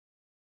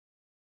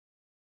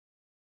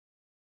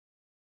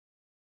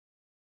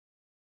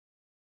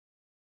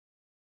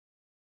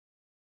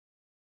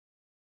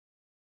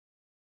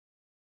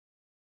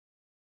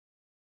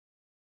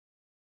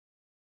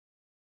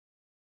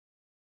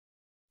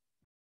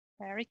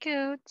 Very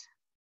good.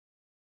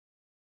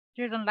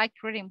 You don't like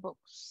reading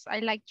books. I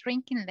like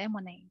drinking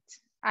lemonade.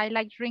 I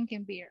like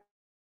drinking beer.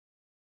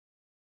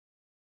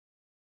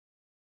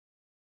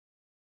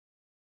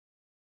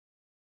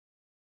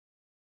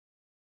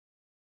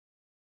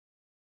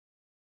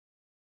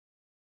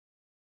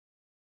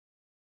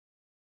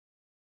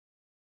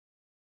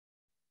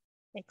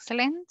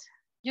 Excellent.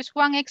 Just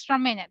one extra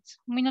minute.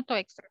 Un minuto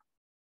extra.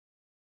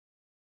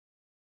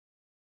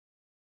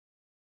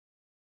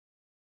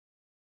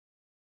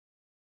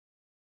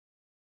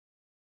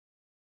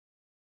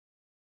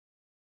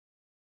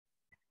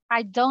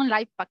 I don't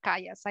like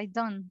pacayas. I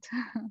don't.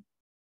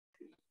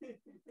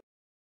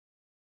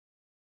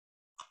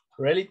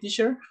 Really,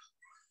 teacher?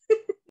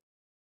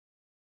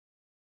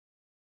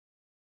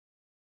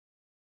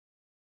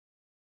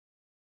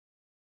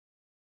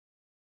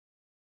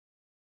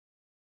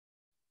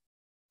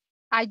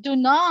 I do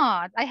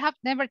not. I have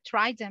never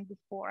tried them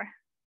before.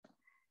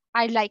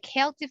 I like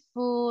healthy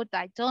food.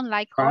 I don't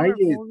like horror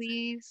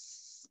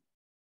movies.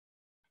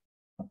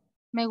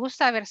 Me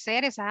gusta ver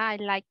series. I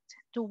like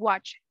to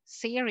watch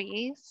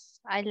series.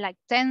 I like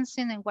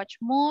dancing and watch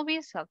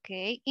movies.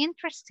 Okay,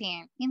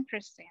 interesting,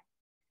 interesting.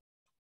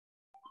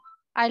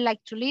 I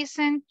like to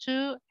listen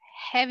to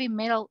heavy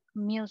metal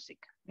music.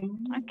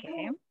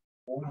 Okay.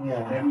 Oh,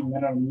 yeah, heavy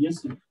metal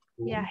music.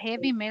 Yeah,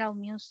 heavy metal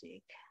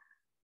music.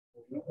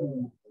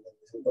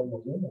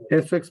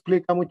 Eso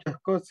explica muchas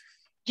cosas.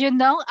 You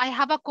know, I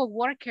have a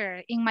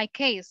coworker in my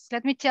case.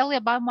 Let me tell you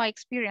about my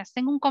experience.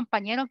 Tengo un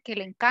compañero que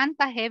le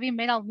encanta heavy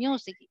metal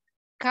music.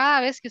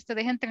 Cada vez que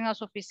ustedes entren a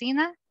su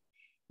oficina,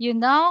 you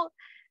know,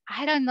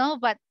 I don't know,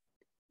 but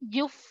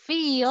you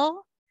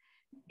feel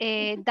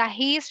that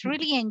he is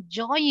really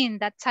enjoying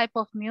that type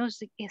of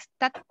music.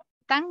 Está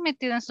tan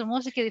metido en su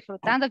música y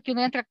disfrutando que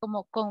uno entra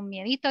como con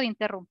miedito de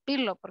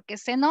interrumpirlo, porque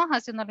se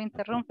enoja si uno lo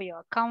interrumpe.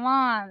 Yo, come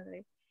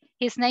on.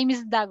 His name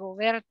is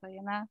Dagoberto,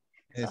 you know.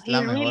 So Es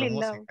la mejor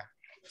música.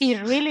 He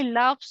really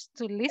loves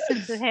to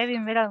listen to heavy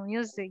metal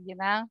music, you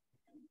know.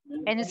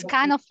 And it's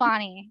kind of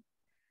funny.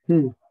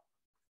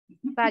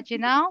 But, you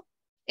know,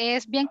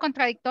 es bien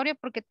contradictorio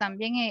porque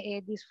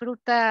también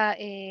disfruta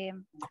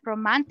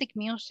romantic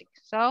music.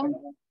 So,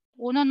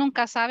 uno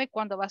nunca sabe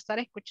cuándo va a estar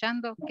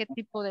escuchando qué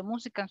tipo de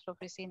música en su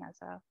oficina.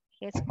 So,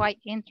 it's quite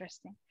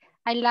interesting.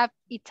 I love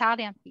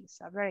Italian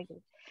pizza. Very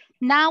good.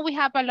 Now we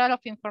have a lot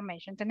of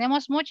information.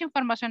 Tenemos mucha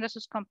información de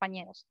sus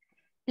compañeros.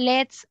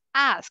 Let's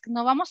ask.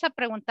 No vamos a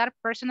preguntar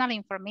personal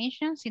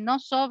information, sino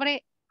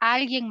sobre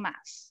alguien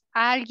más.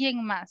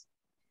 Alguien más.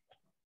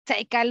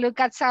 Take a look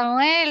at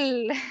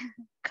Samuel.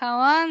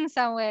 Come on,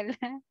 Samuel.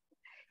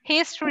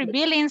 He's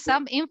revealing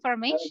some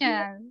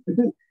information.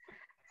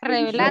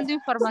 Revelando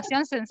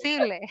información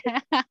sensible.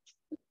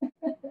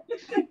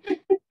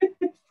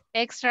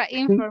 Extra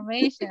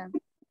information.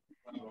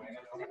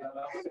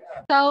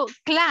 So,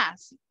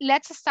 class,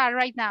 let's start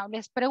right now.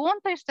 Les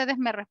pregunto y ustedes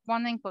me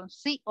responden con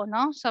sí o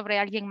no sobre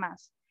alguien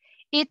más.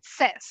 It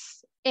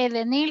says,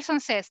 Nilsson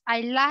says,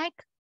 I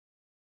like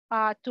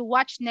to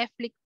watch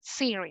Netflix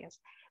series.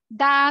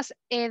 Does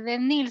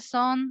Eden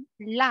Nilsson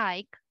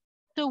like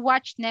to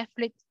watch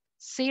Netflix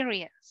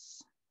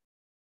series?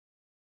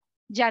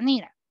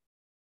 Yanira.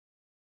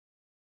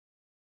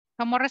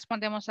 ¿Cómo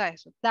respondemos a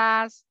eso?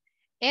 Does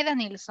Eden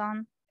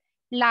Nilsson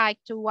like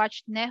to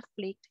watch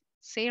Netflix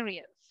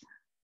series?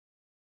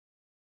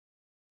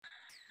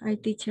 Ay,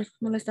 teacher,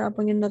 no le estaba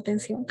poniendo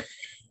atención.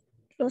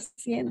 Lo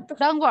siento.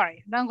 Don't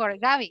worry, don't worry.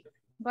 Gaby,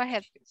 go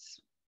ahead,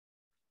 please.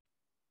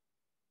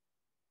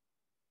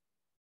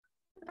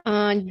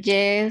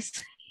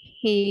 Yes,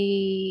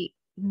 he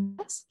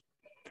does.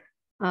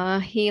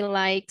 He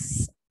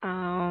likes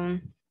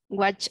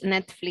watch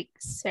Netflix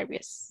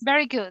series.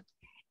 Very good.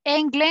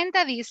 En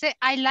Glenda dice,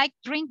 I like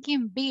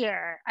drinking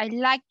beer. I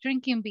like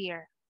drinking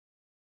beer.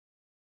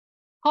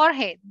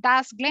 Jorge,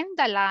 does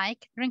Glenda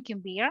like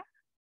drinking beer?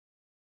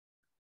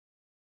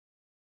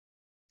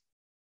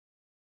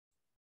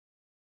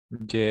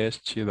 Yes,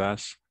 she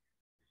does.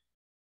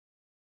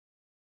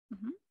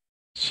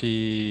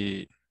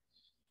 She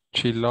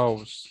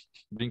loves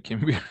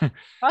drinking beer.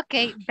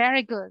 Okay,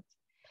 very good.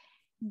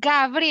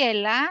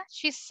 Gabriela,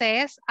 she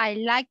says, I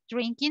like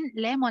drinking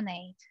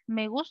lemonade.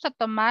 Me gusta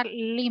tomar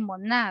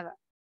limonada.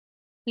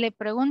 Le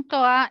pregunto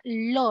a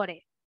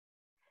Lore,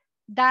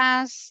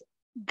 does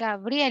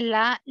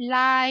Gabriela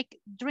like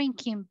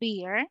drinking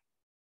beer?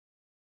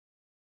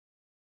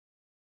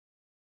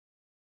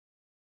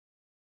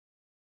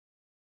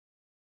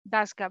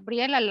 Does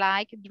Gabriela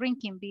like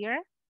drinking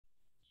beer?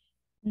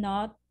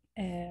 Not,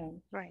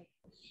 Right.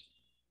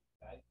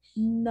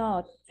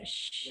 not.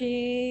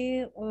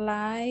 She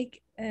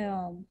like,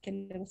 ¿qué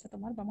le gusta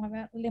tomar? Vamos a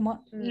ver,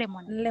 Lemonade.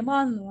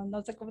 lemon,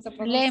 no sé cómo se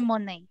pronuncia.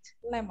 Lemonade.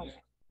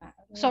 Lemonade.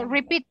 So Lemonade.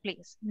 repeat,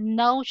 please.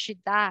 No, she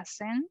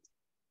doesn't.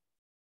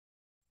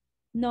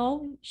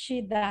 No,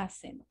 she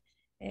doesn't.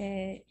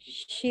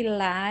 She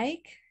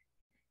like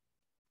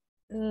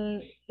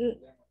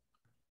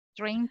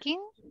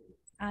Drinking.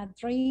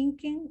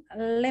 Drinking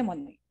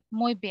lemonade.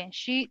 Muy bien.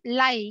 She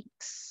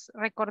likes.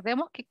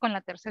 Recordemos que con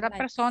la tercera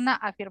persona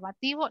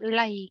afirmativo,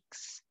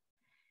 likes.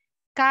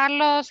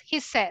 Carlos, he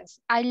says,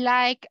 I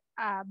like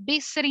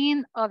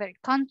visiting other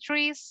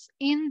countries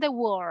in the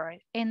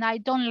world and I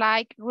don't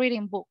like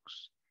reading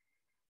books.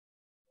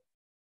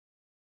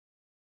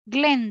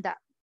 Glenda,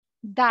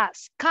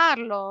 does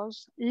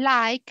Carlos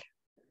like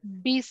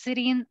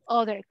visiting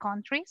other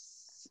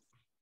countries?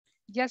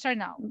 Yes or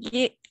no?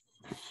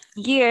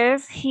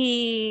 Yes,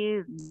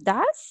 he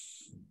does.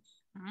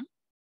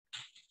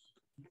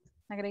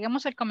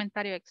 Agreguemos el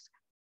comentario extra.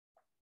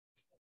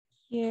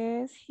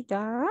 Yes, he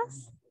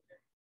does.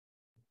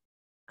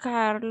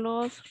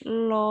 Carlos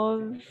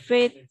loves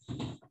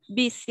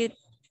visit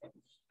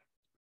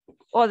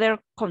other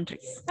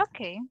countries.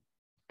 Okay.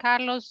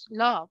 Carlos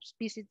loves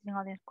visiting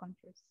other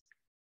countries.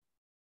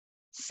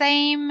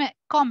 Same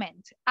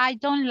comment. I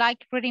don't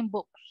like reading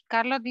books.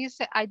 Carlos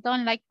dice, I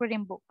don't like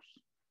reading books.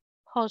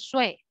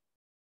 Josué,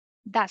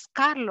 does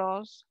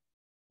Carlos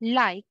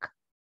like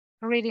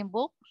reading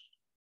books?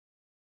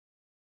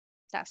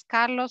 Does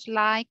Carlos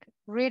like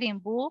reading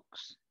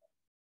books?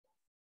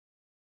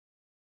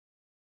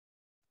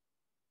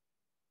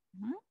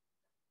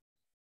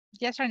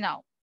 Yes or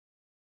no?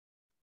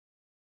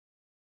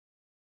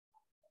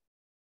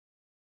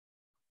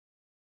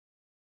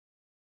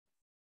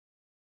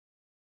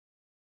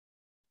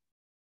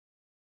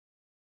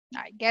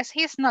 I guess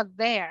he's not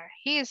there.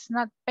 He is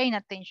not paying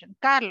attention.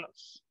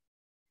 Carlos,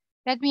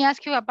 let me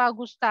ask you about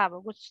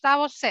Gustavo.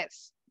 Gustavo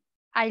says,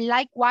 I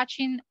like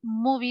watching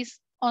movies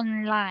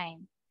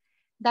online.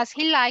 Does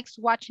he likes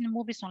watching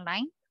movies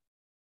online?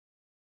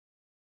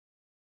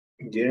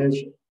 Yes,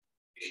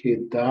 he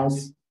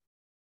does.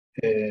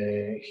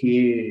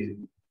 He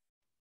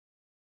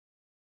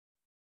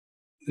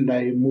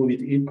like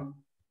movies. He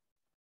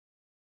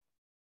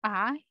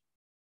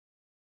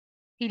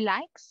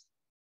likes?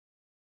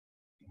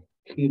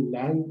 He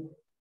like.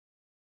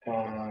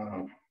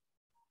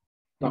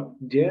 No,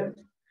 yes,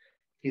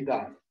 he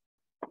does.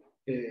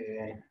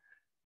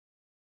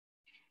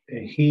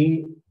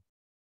 He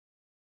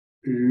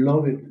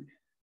loves it.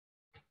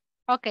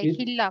 Okay,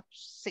 he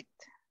loves it.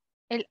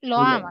 Él lo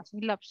ama,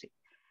 he loves it.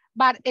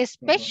 But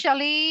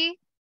especially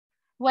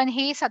when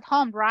he is at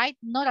home, right?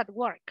 Not at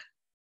work.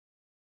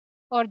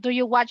 Or do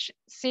you watch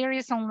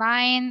series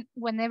online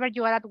whenever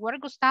you are at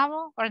work,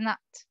 Gustavo, or not?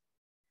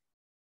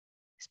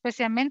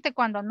 Especialmente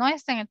cuando no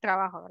está en el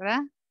trabajo,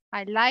 ¿verdad?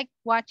 I like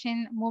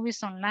watching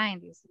movies online,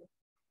 dice.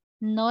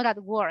 Not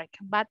at work,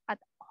 but at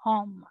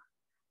home.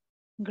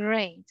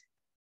 Great.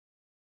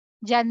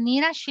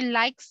 Yanira, she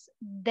likes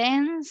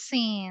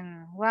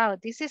dancing. Wow,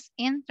 this is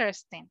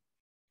interesting.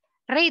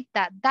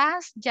 Rita,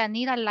 does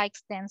Yanira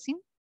likes dancing?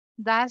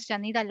 Does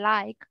Yanira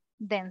like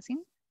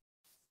dancing?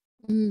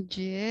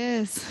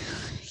 Yes,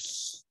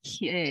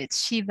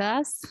 she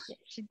does.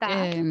 She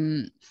does.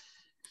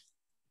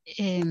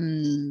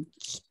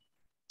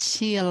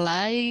 She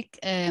like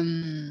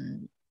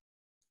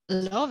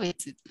love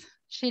it.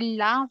 She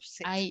loves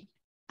it.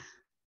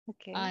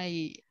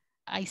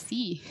 I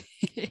see.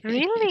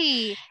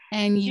 Really?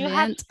 And you event,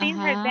 have seen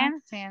her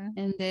dancing?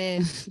 And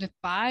the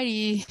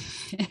party.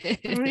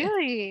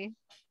 Really?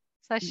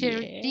 So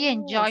she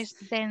enjoys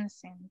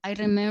dancing. I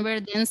remember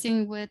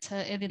dancing with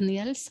Eddie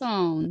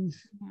Nielsen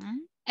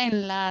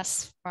and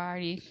last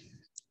party.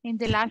 In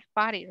the last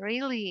party,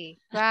 really?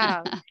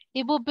 Wow.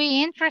 It would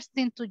be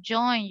interesting to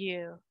join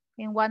you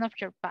in one of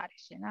your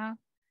parties, you know?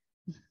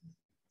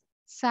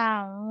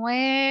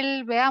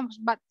 Samuel, veamos,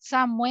 but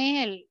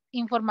Samuel,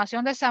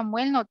 información de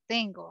Samuel no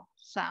tengo.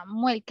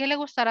 Samuel, ¿qué le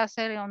gustará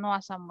hacer o no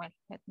a Samuel?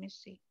 Let me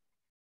see.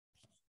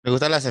 Me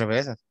gustan las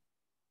cervezas.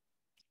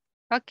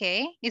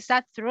 Okay, is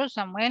that true,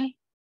 Samuel?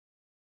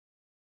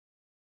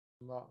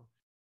 No.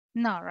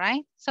 No,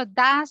 right? So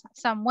does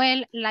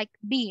Samuel like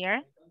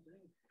beer?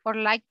 or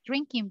like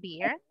drinking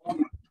beer?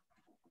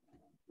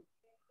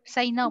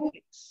 Say no,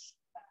 please.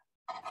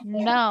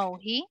 No,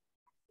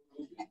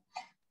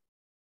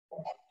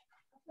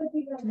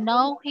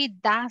 No, he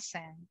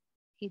doesn't.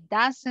 He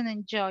doesn't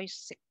enjoy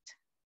it.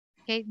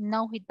 Okay,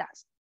 no, he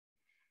doesn't.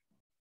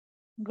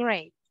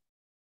 Great.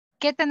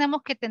 ¿Qué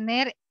tenemos que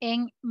tener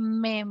en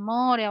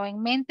memoria o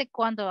en mente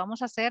cuando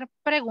vamos a hacer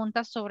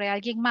preguntas sobre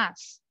alguien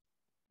más?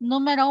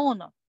 Número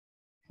 1.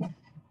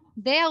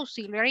 The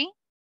auxiliary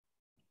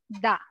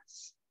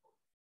does.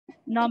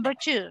 Number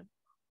 2.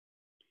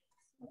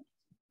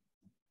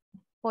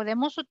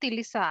 Podemos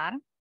utilizar,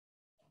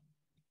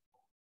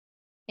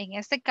 en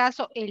este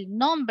caso, el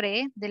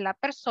nombre de la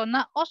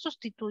persona o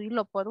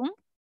sustituirlo por un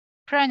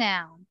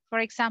pronoun. For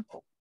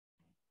example,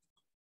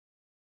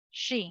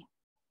 she.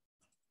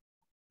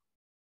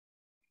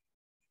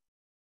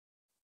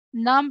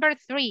 Number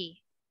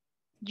 3,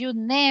 you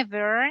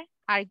never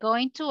are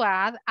going to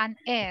add an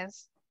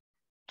S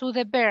to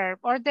the verb,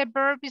 or the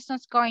verb is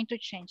not going to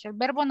change. El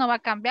verbo no va a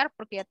cambiar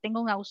porque ya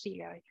tengo un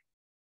auxiliary.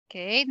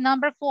 Okay,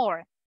 number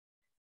 4.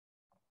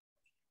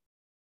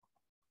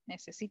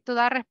 Necesito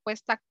dar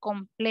respuesta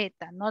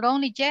completa. Not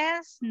only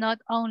yes, not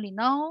only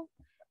no,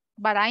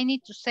 but I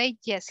need to say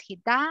yes, he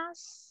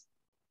does,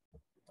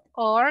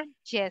 or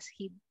yes,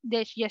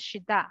 she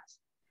does.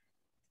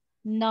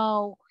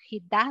 No,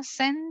 he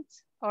doesn't,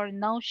 or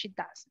no, she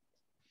doesn't.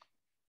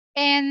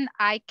 And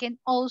I can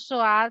also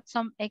add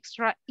some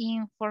extra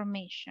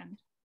information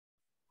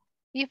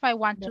if I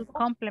want to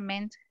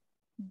complement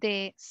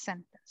the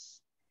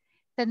sentence.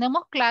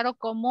 ¿Tenemos claro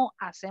cómo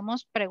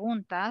hacemos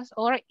preguntas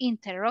or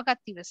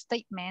interrogative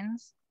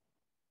statements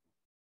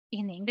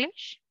in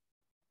English?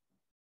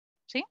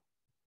 ¿Sí?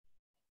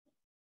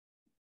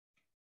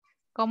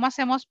 ¿Cómo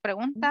hacemos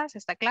preguntas?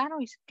 ¿Está claro?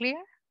 ¿Is it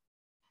clear?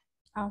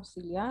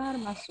 Auxiliar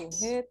más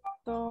sujeto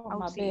más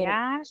verbo.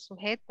 Auxiliar,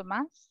 sujeto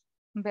más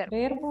verbo.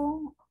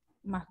 Verbo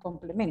más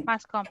complemento.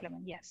 Más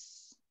complement,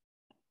 yes.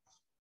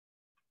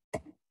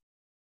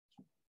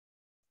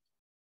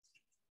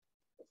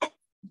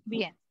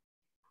 Bien.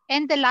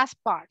 And the last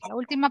part, la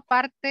última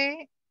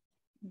parte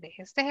de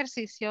este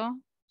ejercicio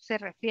se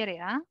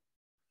refiere a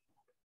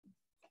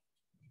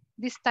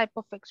this type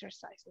of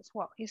exercises.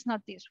 Well, it's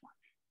not this one.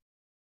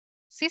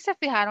 Si se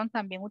fijaron,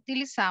 también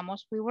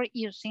utilizamos, we were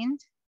using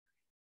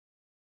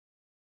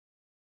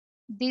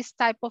this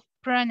type of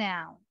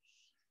pronouns.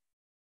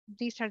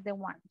 These are the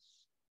ones.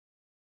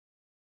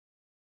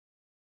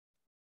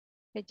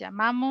 Le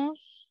llamamos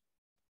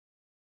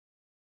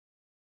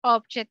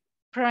object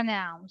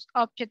pronouns,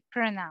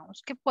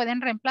 que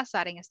pueden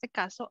reemplazar en este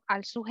caso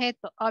al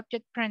sujeto,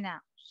 object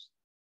pronouns.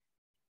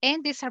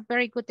 And these are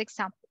very good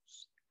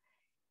examples.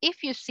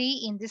 If you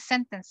see in these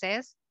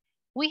sentences,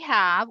 we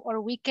have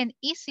or we can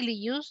easily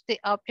use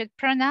the object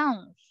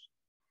pronouns.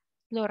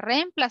 Lo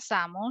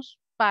reemplazamos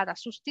para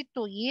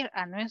sustituir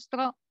a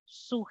nuestro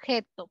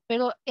sujeto.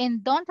 Pero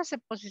 ¿en dónde se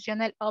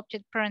posiciona el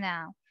object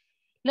pronoun?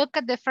 Look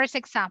at the first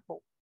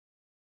example.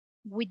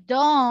 We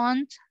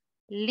don't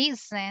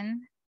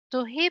listen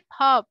to hip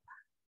hop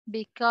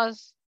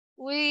because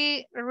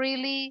we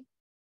really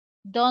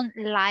don't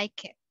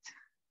like it.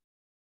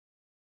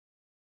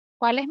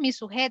 ¿Cuál es mi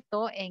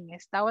sujeto en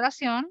esta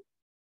oración?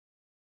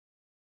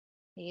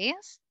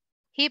 Es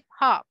hip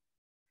hop.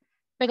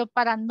 Pero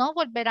para no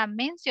volver a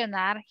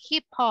mencionar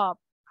hip hop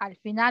al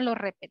final o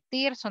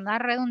repetir,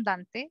 sonar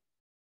redundante,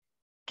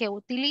 que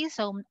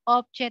utilizo un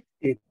object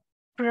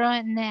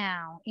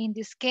pronoun. In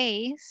this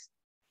case,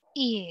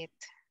 it.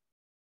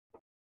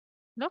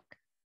 Look.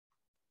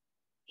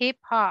 Hip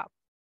hop,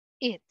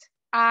 it.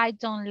 I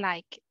don't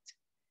like it.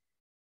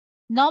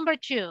 Number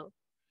 2,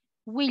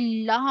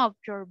 we love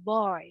your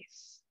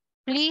voice.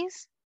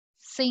 Please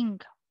sing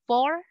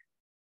for.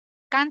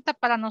 Canta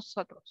para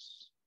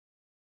nosotros.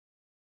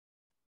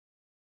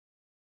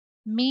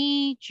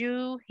 Me,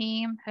 you,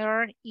 him,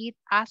 her, it,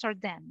 us, or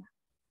them.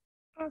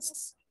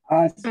 Us.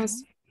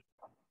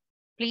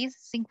 Please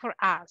sing for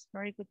us.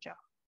 Very good job.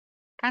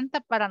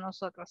 Canta para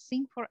nosotros.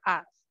 Sing for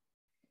us.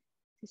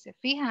 Si se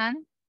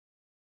fijan,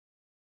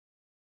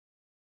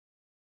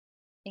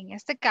 en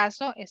este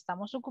caso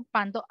estamos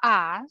ocupando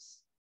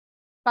us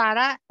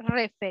para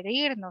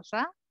referirnos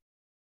a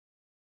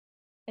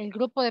el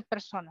grupo de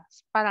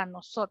personas, para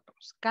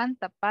nosotros.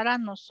 Canta para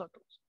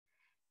nosotros.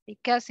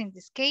 Because in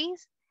this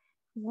case,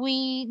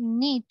 we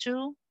need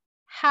to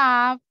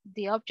have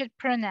the object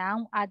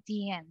pronoun at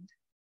the end.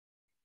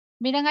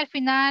 Miren al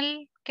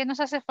final, ¿qué nos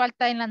hace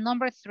falta en la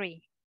number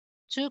 3?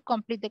 To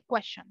complete the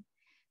question.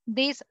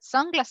 These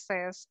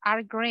sunglasses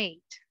are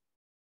great.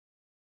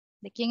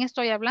 ¿De quién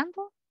estoy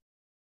hablando?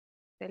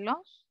 De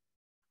los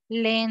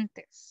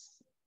lentes.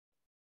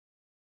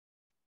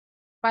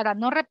 Para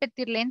no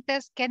repetir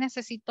lentes, ¿qué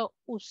necesito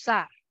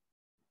usar?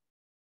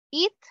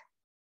 It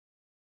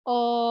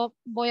o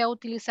voy a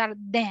utilizar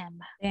them.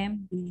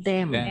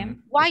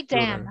 Them. Why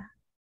them?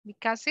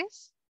 Because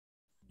it's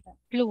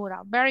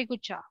plural. Very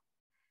good job.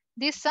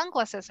 These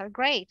sunglasses are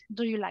great.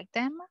 Do you like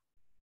them?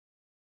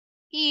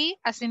 Y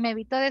así me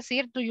evito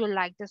decir, do you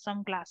like the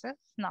sunglasses?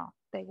 No.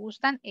 ¿Te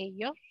gustan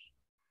ellos?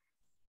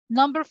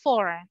 Number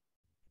 4.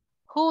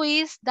 Who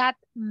is that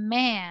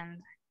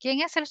man?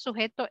 ¿Quién es el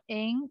sujeto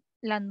en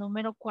la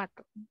número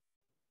 4?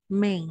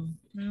 Man.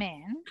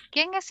 Man.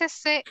 ¿Quién es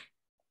ese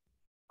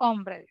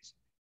hombre?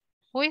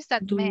 Who is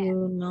that Do man?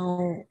 you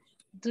know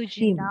Do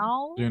you him?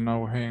 know? You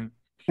know him.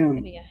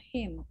 Sería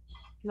him.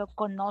 ¿Lo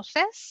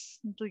conoces?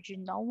 Do you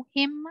know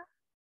him?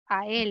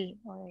 A él.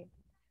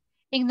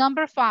 In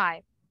number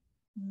 5,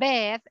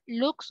 Beth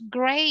looks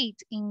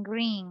great in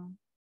green.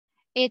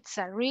 It's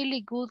a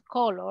really good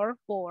color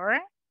for...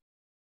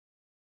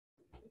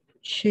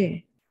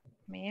 She.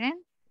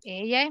 Miren,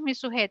 ella es mi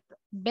sujeto.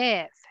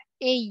 Beth,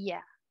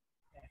 ella.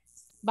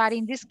 But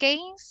in this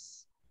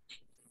case,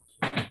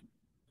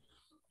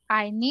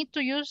 I need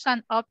to use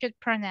an object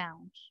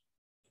pronoun.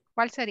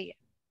 ¿Cuál sería?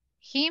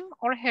 Him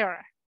or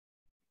her?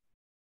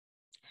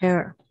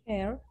 Her.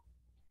 Her.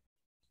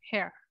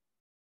 Her.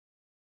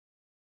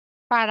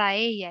 Para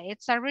ella.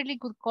 It's a really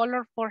good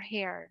color for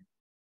her.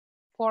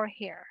 For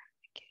her.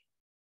 Okay.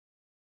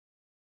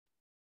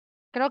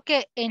 Creo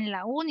que en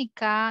la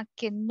única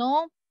que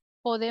no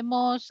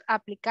podemos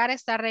aplicar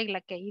esta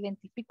regla que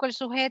identifico el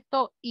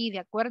sujeto y de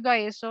acuerdo a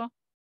eso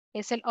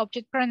es el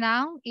object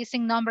pronoun is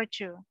in number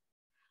 2.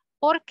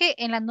 Porque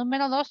en la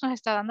número 2 nos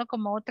está dando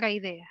como otra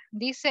idea.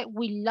 Dice,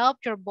 we love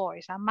your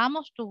voice.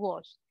 Amamos tu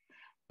voz.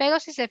 Pero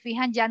si se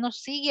fijan ya no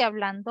sigue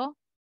hablando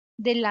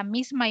de la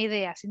misma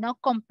idea, sino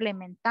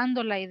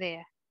complementando la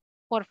idea.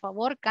 Por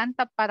favor,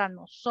 canta para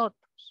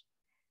nosotros.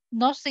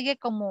 No sigue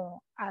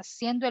como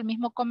haciendo el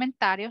mismo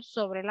comentario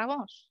sobre la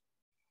voz.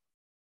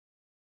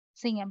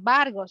 Sin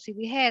embargo, si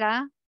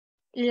dijera,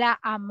 la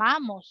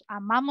amamos,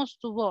 amamos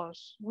tu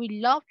voz. We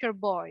love your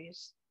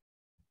voice.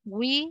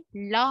 We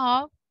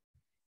love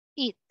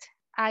it.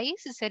 Ahí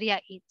sí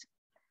sería it.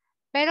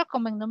 Pero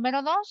como en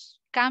número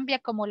 2, cambia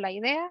como la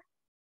idea.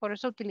 Por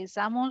eso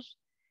utilizamos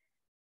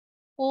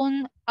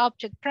un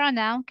object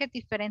pronoun que es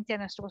diferente a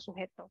nuestro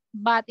sujeto.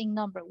 But in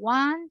number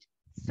 1,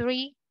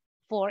 3,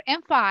 4,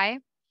 and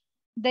 5,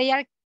 they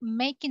are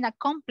making a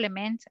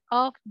complement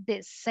of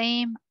the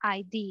same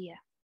idea.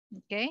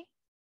 Okay.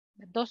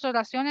 Las dos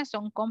oraciones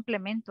son un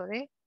complemento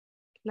de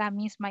la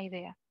misma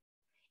idea.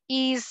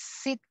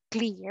 Is it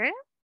clear?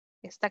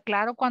 ¿Está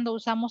claro cuando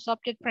usamos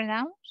object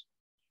pronouns?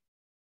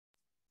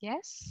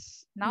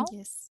 Yes? No?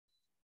 Yes.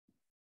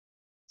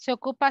 Se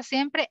ocupa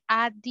siempre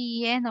at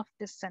the end of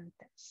the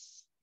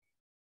sentence.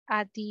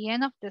 At the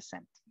end of the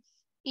sentence.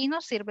 Y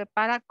nos sirve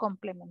para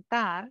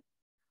complementar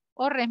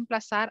o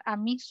reemplazar a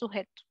mi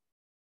sujeto.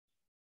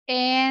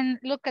 And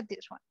look at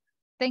this one.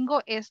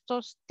 Tengo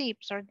estos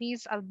tips or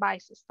these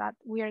advices that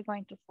we are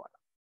going to follow.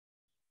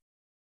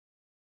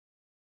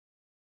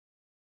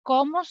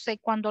 ¿Cómo sé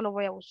cuándo lo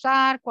voy a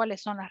usar?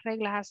 ¿Cuáles son las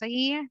reglas a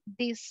seguir?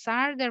 These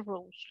are the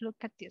rules. Look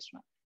at this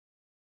one.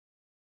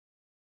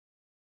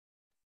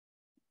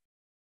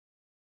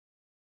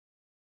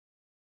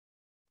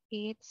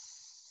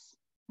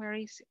 Where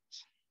is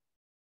it?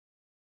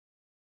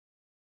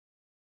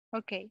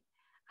 Okay.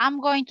 I'm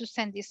going to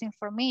send this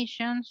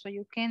information so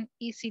you can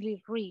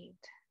easily read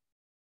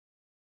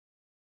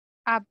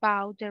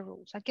about the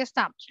rules. Aquí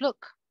estamos.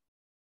 Look.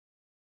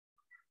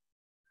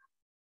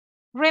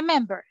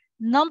 Remember,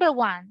 number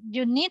 1,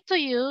 you need to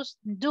use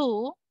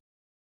do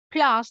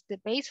plus the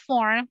base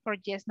form for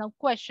yes, no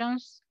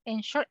questions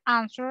and short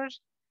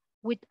answers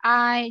with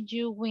I,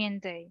 you, we,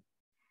 and they.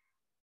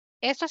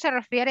 Esto se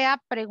refiere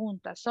a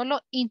preguntas, solo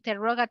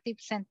interrogative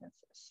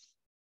sentences.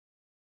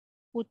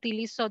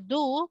 Utilizo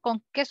do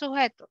con qué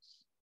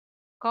sujetos?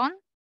 Con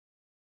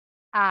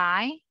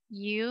I,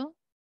 you,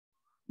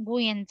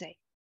 we, and they.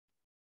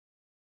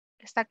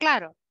 ¿Está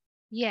claro?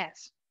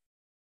 Yes.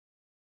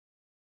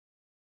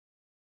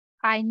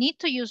 I need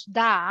to use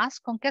does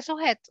con qué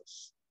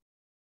sujetos?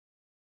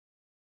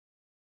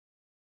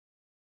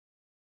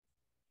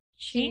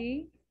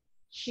 She,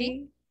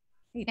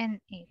 it.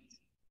 And it.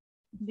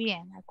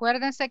 Bien,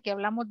 acuérdense que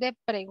hablamos de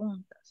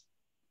preguntas.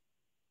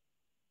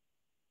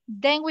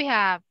 Then we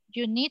have,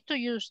 you need to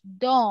use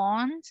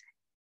don't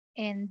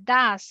and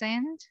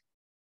doesn't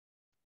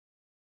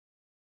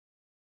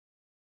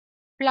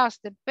plus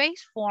the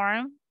base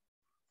form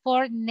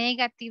for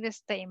negative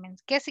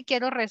statements. Que si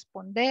quiero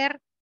responder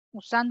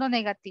usando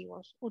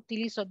negativos,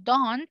 utilizo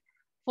don't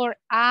for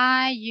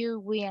I, you,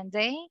 we, and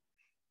they,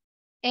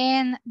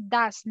 and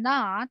does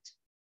not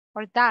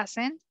or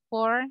doesn't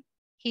for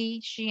he,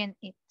 she, and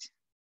it.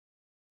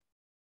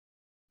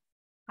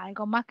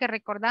 ¿Algo más que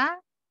recordar?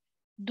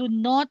 Do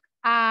not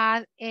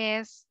add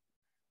s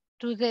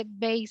to the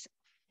base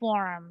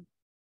form.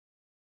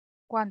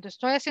 Cuando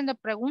estoy haciendo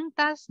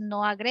preguntas,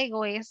 no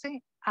agrego s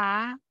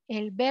a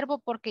el verbo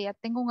porque ya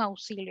tengo un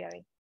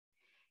auxiliary.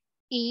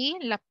 Y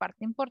la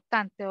parte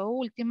importante o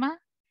última,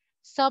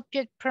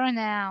 subject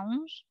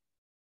pronouns,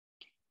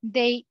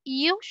 they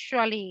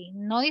usually,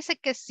 no dice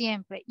que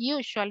siempre,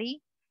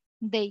 usually,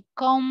 they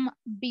come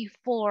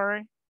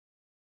before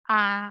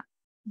a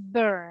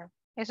verb.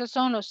 Esos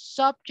son los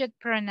subject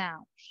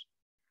pronouns.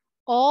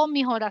 O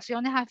mis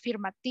oraciones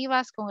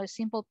afirmativas con el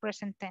simple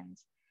present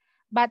tense.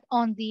 But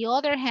on the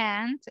other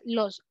hand,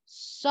 los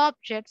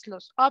subjects,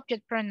 los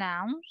object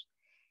pronouns,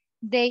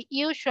 They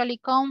usually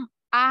come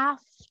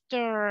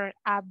after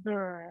a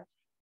verb.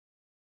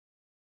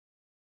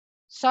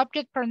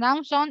 Subject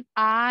pronouns on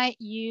I,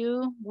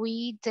 you,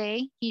 we,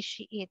 they, he,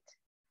 she, it.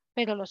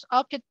 Pero los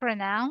object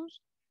pronouns,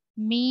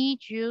 me,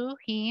 you,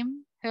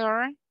 him,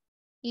 her,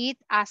 it,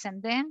 us,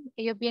 and them,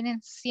 ellos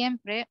vienen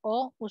siempre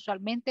o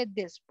usualmente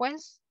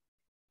después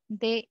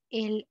de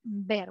el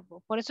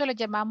verbo. Por eso les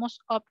llamamos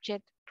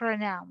object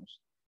pronouns.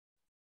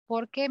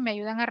 Porque me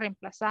ayudan a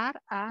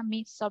reemplazar a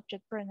mi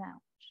subject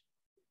pronouns.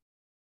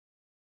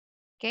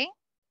 Okay?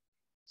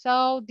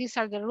 So these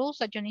are the rules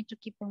that you need to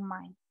keep in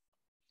mind.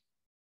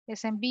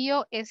 Les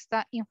envío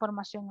esta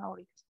información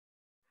ahorita.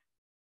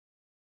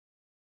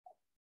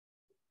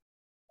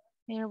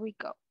 Here we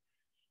go.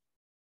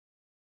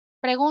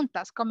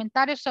 Preguntas,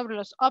 comentarios sobre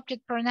los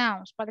object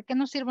pronouns. ¿Para qué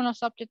nos sirven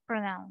los object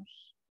pronouns?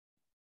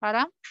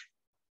 Para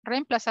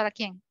reemplazar a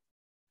quién.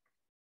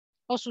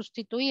 O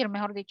sustituir,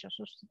 mejor dicho,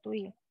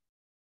 sustituir.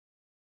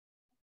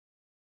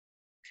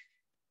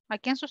 ¿A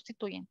quién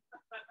sustituyen?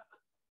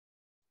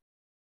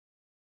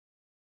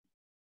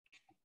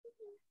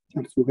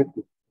 Al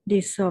sujeto.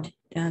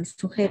 Al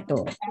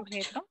sujeto.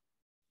 Sujeto.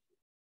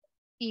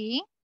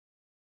 ¿Y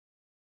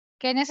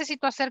qué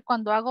necesito hacer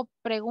cuando hago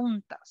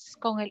preguntas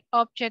con el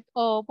object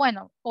o,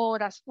 bueno,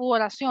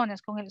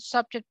 oraciones con el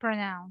subject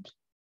pronoun?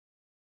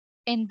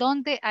 ¿En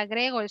dónde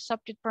agrego el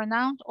subject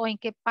pronoun o en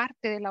qué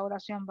parte de la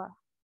oración va?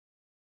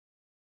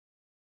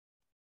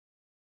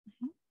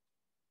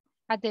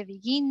 At the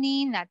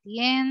beginning, at the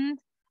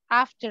end,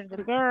 after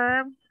the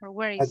verb, or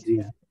where is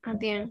it? At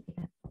the end.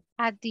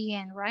 At the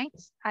end, right?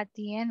 At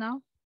the end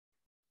of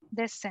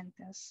the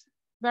sentence.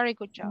 Very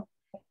good job.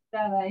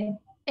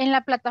 En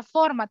la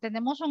plataforma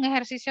tenemos un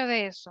ejercicio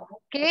de eso.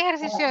 ¿Qué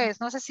ejercicio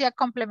es? No sé si ya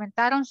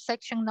complementaron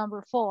section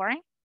number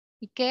 4.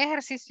 ¿Y qué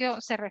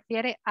ejercicio se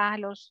refiere a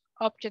los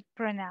object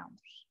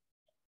pronouns?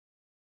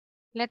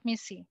 Let me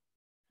see.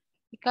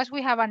 Because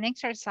we have an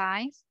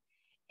exercise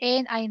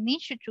and I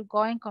need you to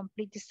go and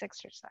complete this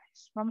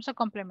exercise. Vamos a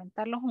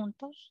complementarlo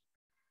juntos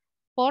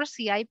por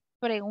si hay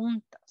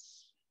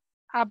preguntas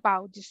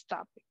about this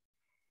topic.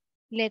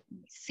 Let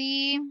me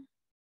see.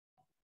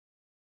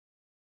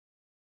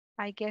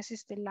 I guess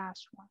it's the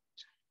last one.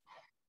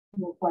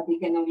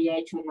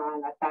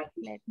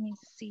 Let me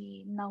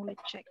see. Knowledge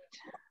check.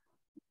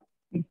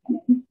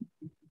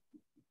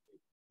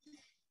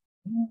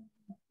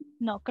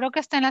 No, creo que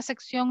está en la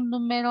sección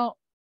número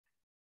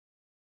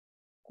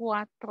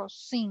 4,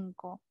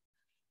 5.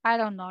 I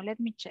don't know. Let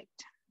me check.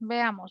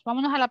 Veamos.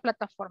 Vámonos a la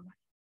plataforma.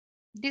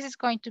 This is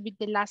going to be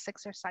the last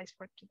exercise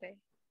for today.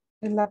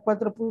 En la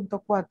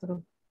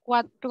 4.4.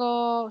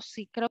 4,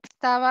 sí, creo que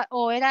estaba,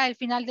 o era el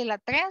final de la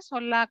 3 o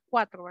la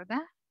 4,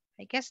 ¿verdad?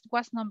 I guess it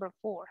was number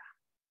 4.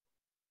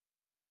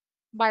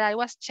 But I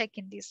was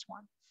checking this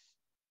one.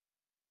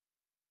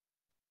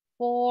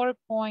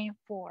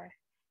 4.4.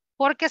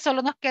 Porque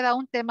solo nos queda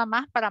un tema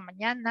más para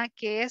mañana,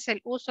 que es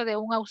el uso de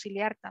un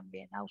auxiliar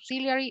también.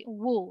 Auxiliary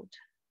would.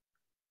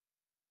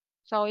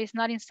 So it's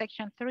not in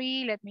section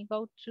 3. Let me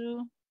go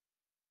to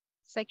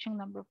section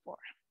number 4.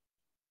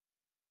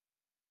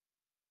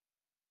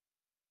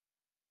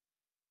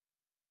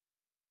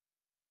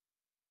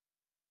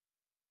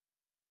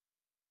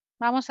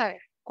 Vamos a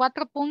ver.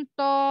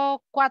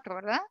 4.4,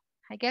 ¿verdad?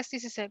 I guess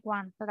this is the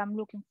one that I'm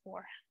looking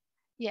for.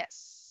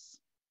 Yes.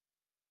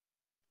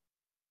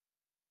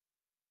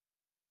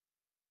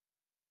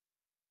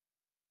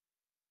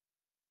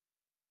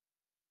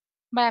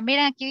 Vaya,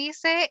 miren, aquí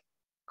dice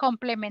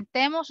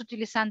complementemos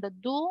utilizando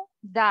do,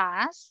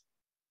 does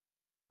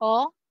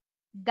o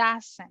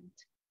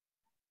doesn't.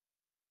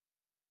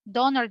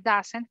 Don't or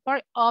doesn't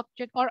for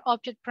object or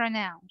object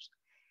pronouns.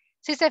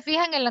 Si se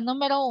fijan en la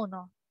número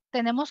 1,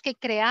 tenemos que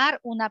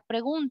crear una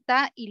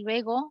pregunta y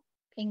luego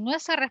en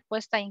nuestra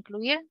respuesta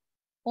incluir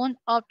un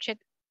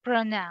object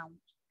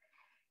pronoun.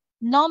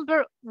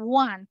 Number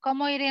 1,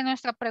 ¿cómo iría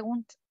nuestra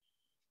pregunta?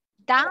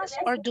 Does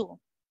or do?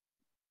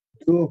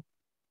 Do.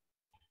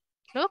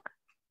 Look,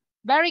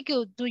 very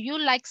good. Do you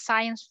like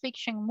science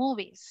fiction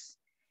movies?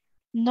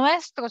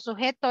 Nuestro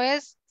sujeto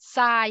es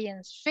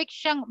science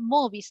fiction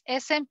movies.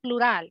 Es en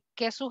plural.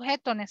 ¿Qué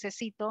sujeto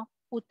necesito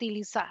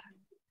utilizar?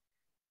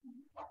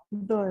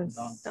 Don't.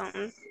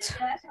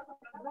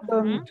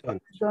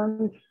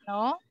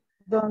 No.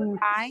 Don't.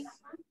 I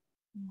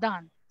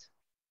don't.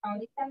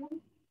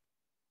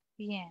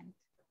 Bien.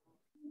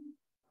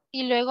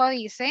 Y luego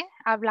dice,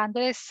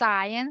 hablando de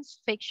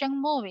science fiction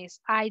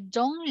movies, I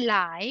don't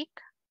like,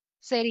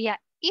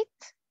 ¿sería it?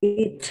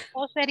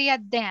 ¿O sería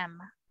them?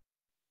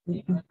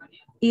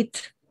 It.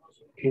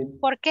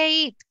 ¿Por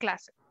qué it,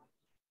 clase?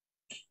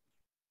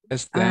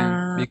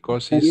 Están,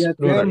 because it's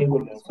plural.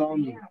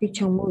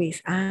 Fiction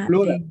movies.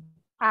 Plural.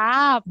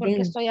 Porque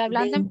them, estoy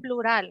hablando en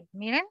plural.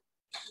 Miren.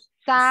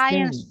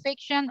 Science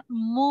fiction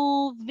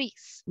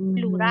movies.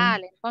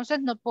 Plural. Entonces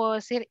no puedo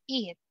decir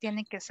it.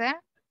 Tiene que ser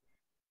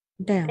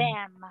them.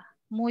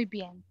 Muy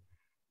bien.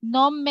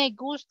 No me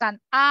gustan.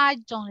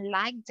 I don't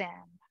like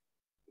them.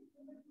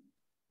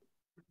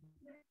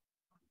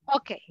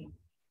 Ok.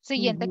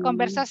 Siguiente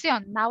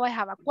conversación. Now I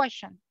have a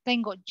question.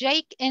 Tengo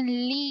Jake and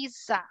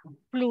Lisa,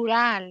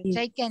 plural.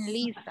 Jake and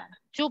Lisa,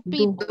 two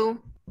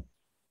people.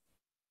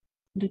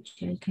 Do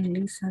Jake and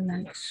Lisa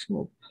like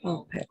soap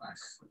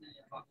operas?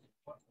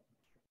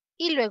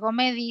 Y luego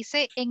me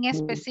dice en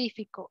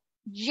específico,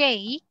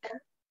 Jake,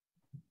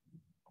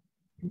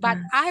 but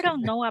I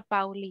don't know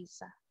about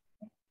Lisa.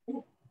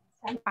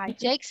 A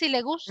Jake sí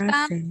le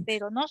gusta,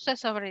 pero no sé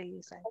sobre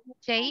Lisa.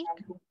 Jake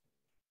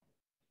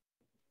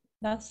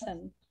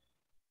Doesn't.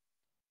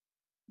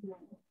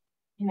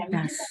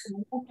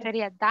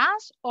 sería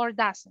does or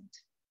doesn't.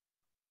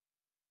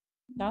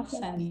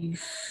 Doesn't.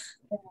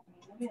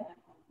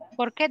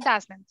 ¿Por qué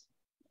doesn't?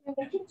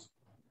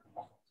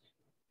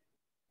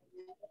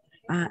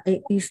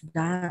 Is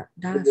that.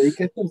 ¿Y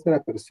qué es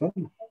tercera persona?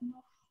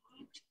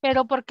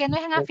 Pero ¿por qué no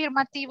es en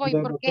afirmativo y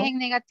por qué es en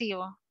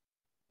negativo?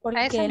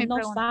 Porque Esa es mi él no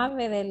pregunta.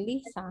 sabe de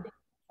Lisa.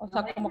 O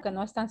sea, como que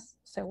no es tan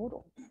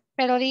seguro.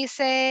 Pero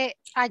dice,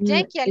 a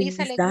Jake y a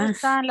Lisa le does.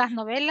 gustan las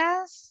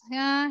novelas.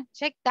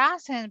 Jake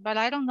doesn't, but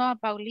I don't know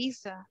about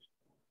Lisa.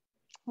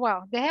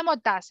 Well,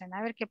 dejemos doesn't,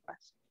 a ver qué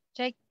pasa.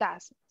 Jake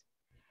doesn't.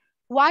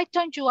 Why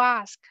don't you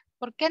ask?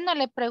 ¿Por qué no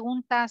le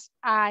preguntas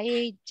a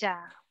ella?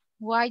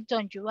 Why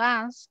don't you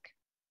ask?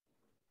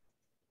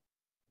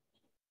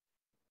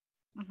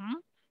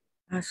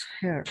 Ask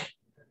her.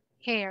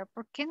 Her.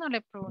 ¿Por qué no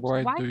le preguntas?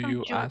 Why Why do don't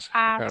you you ask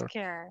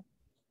her?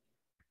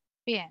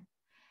 Bien.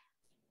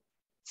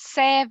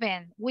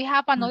 7. We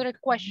have another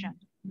question.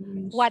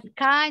 What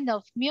kind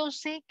of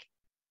music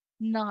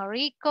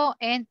Noriko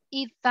and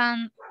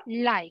Ethan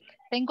like?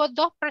 Tengo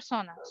dos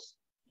personas.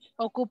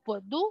 Ocupo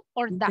do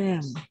or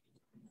does?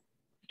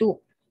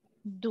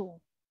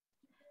 Do.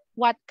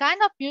 What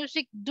kind of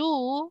music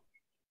do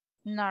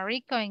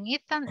Noriko and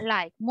Ethan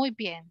like? Muy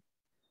bien.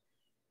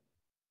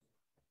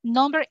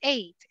 Number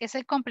 8 es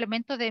el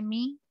complemento de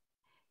mi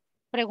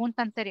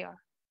pregunta anterior.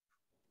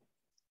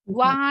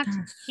 What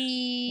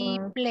he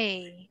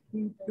play?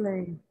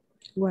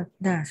 What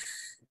does?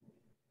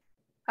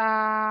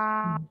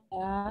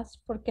 Does,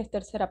 porque es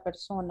tercera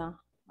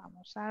persona.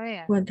 Vamos a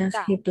ver. What does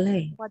he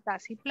play? What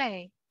does he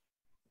play?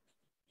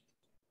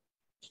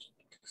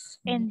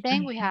 And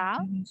then we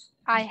have,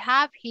 I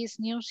have his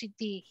new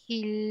CD.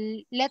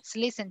 Let's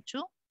listen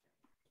to.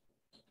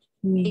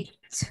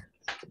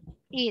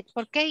 It.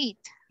 ¿Por qué it?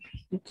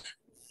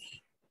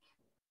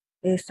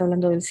 Está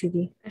hablando del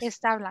CD.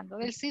 Está hablando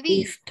del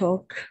CD. Is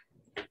talk.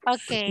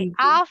 Okay,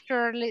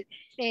 after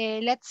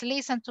let's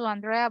listen to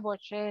Andrea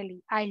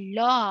Bocelli. I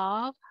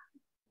love,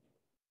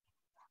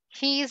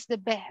 he is the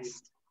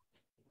best.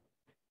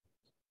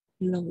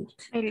 Love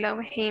it. I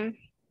love him.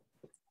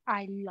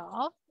 I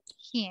love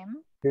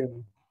him.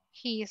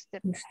 He is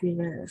the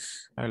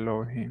best. I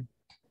love him.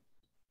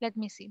 Let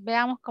me see.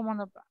 Veamos cómo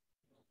nos va.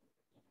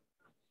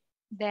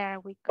 There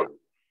we go.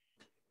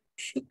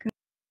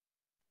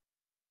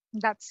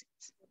 That's it.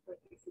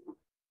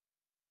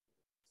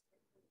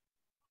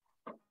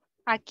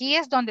 Aquí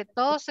es donde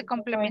todo se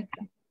complementa.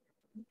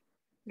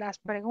 Las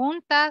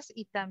preguntas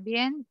y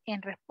también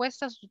en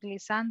respuestas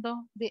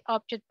utilizando the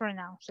object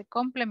pronouns. Se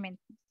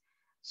complementan.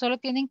 Solo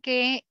tienen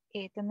que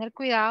tener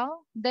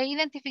cuidado de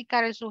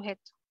identificar el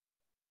sujeto.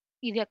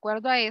 Y de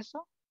acuerdo a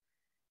eso,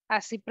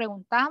 así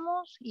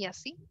preguntamos y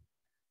así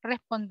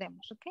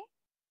respondemos, ¿ok?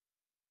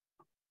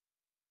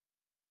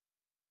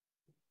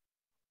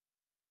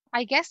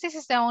 I guess this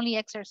is the only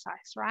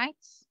exercise, right?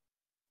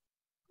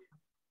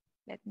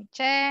 Let me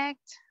check.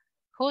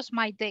 Who's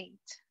my date?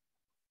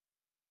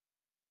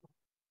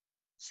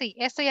 Sí,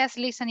 esto ya es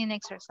listening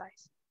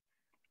exercise.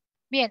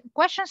 Bien,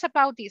 questions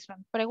about this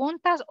one.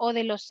 Preguntas o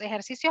de los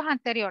ejercicios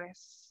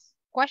anteriores.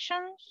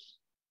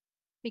 Questions?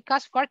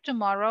 Because for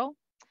tomorrow,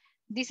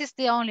 this is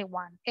the only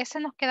one. Ese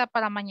nos queda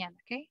para mañana,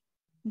 ¿ok?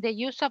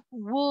 The use of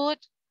would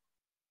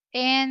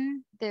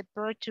and the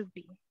verb to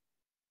be.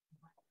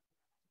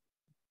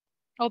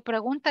 O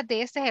preguntas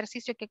de este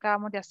ejercicio que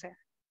acabamos de hacer.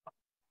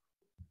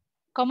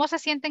 ¿Cómo se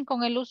sienten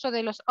con el uso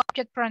de los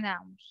object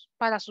pronouns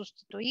para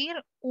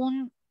sustituir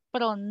un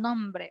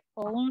pronombre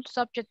o un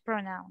subject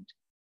pronoun?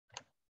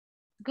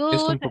 Good.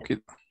 Es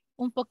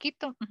un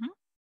poquito.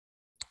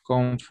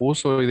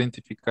 Confuso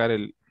identificar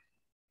el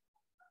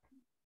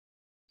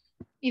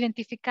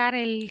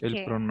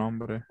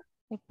pronombre.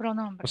 El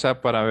pronombre. O sea,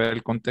 para ver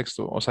el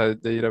contexto, o sea,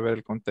 de ir a ver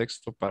el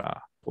contexto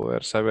para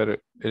poder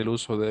saber el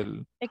uso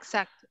del.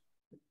 Exacto.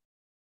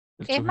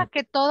 Es más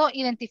que todo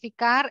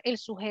identificar el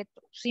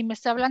sujeto. Si me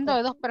está hablando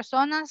de dos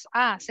personas,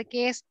 sé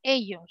que es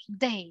ellos,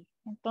 they.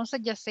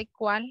 Entonces ya sé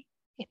cuál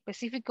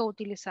específico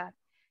utilizar.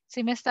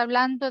 Si me está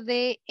hablando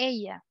de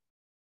ella,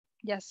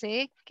 ya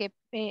sé que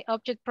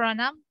object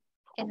pronoun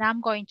and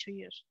I'm going to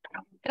use.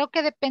 Creo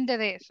que depende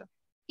de eso.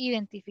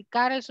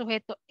 Identificar el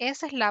sujeto,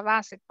 esa es la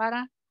base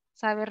para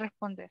saber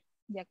responder.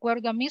 De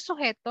acuerdo a mi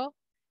sujeto,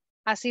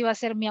 así va a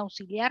ser mi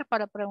auxiliar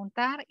para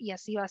preguntar y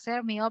así va a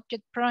ser mi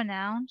object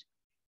pronoun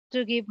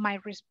to give my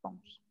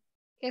response.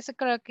 Eso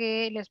creo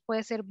que les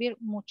puede servir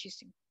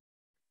muchísimo.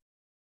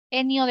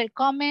 Any other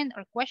comment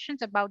or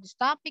questions about this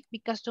topic?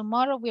 Because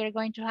tomorrow we are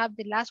going to have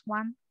the last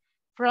one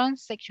from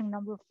section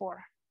number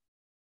 4.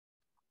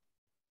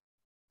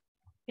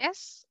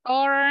 Yes,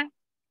 or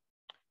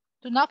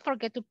do not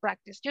forget to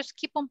practice. Just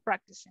keep on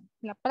practicing.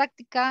 La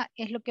práctica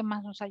es lo que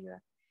más nos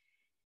ayuda.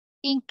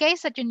 In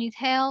case that you need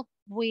help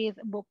with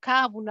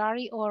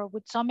vocabulary or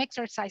with some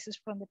exercises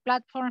from the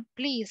platform,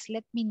 please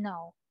let me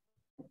know.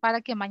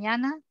 Para que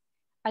mañana,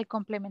 al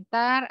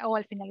complementar o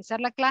al finalizar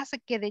la clase,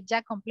 quede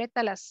ya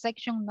completa la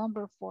section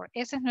number 4.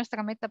 Esa es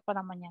nuestra meta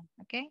para mañana,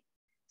 ¿ok?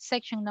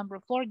 Section number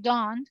 4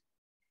 done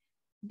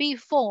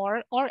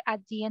before or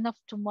at the end of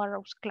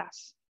tomorrow's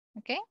class,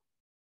 ¿ok?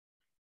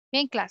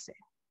 Bien, clase.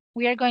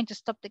 We are going to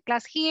stop the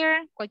class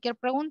here. Cualquier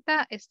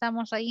pregunta,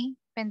 estamos ahí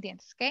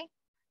pendientes, ¿ok?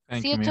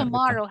 Thank See you mi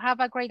tomorrow.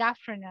 Have a great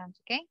afternoon,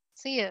 ¿ok?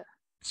 See you.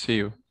 See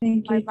you.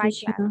 Thank you, Bye-bye,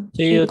 teacher. class.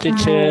 See you,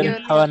 teacher. You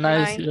Have a too.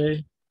 nice Bye.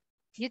 day.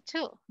 You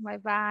too.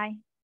 Bye-bye.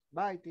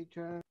 Bye,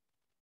 teacher.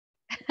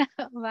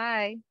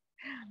 Bye.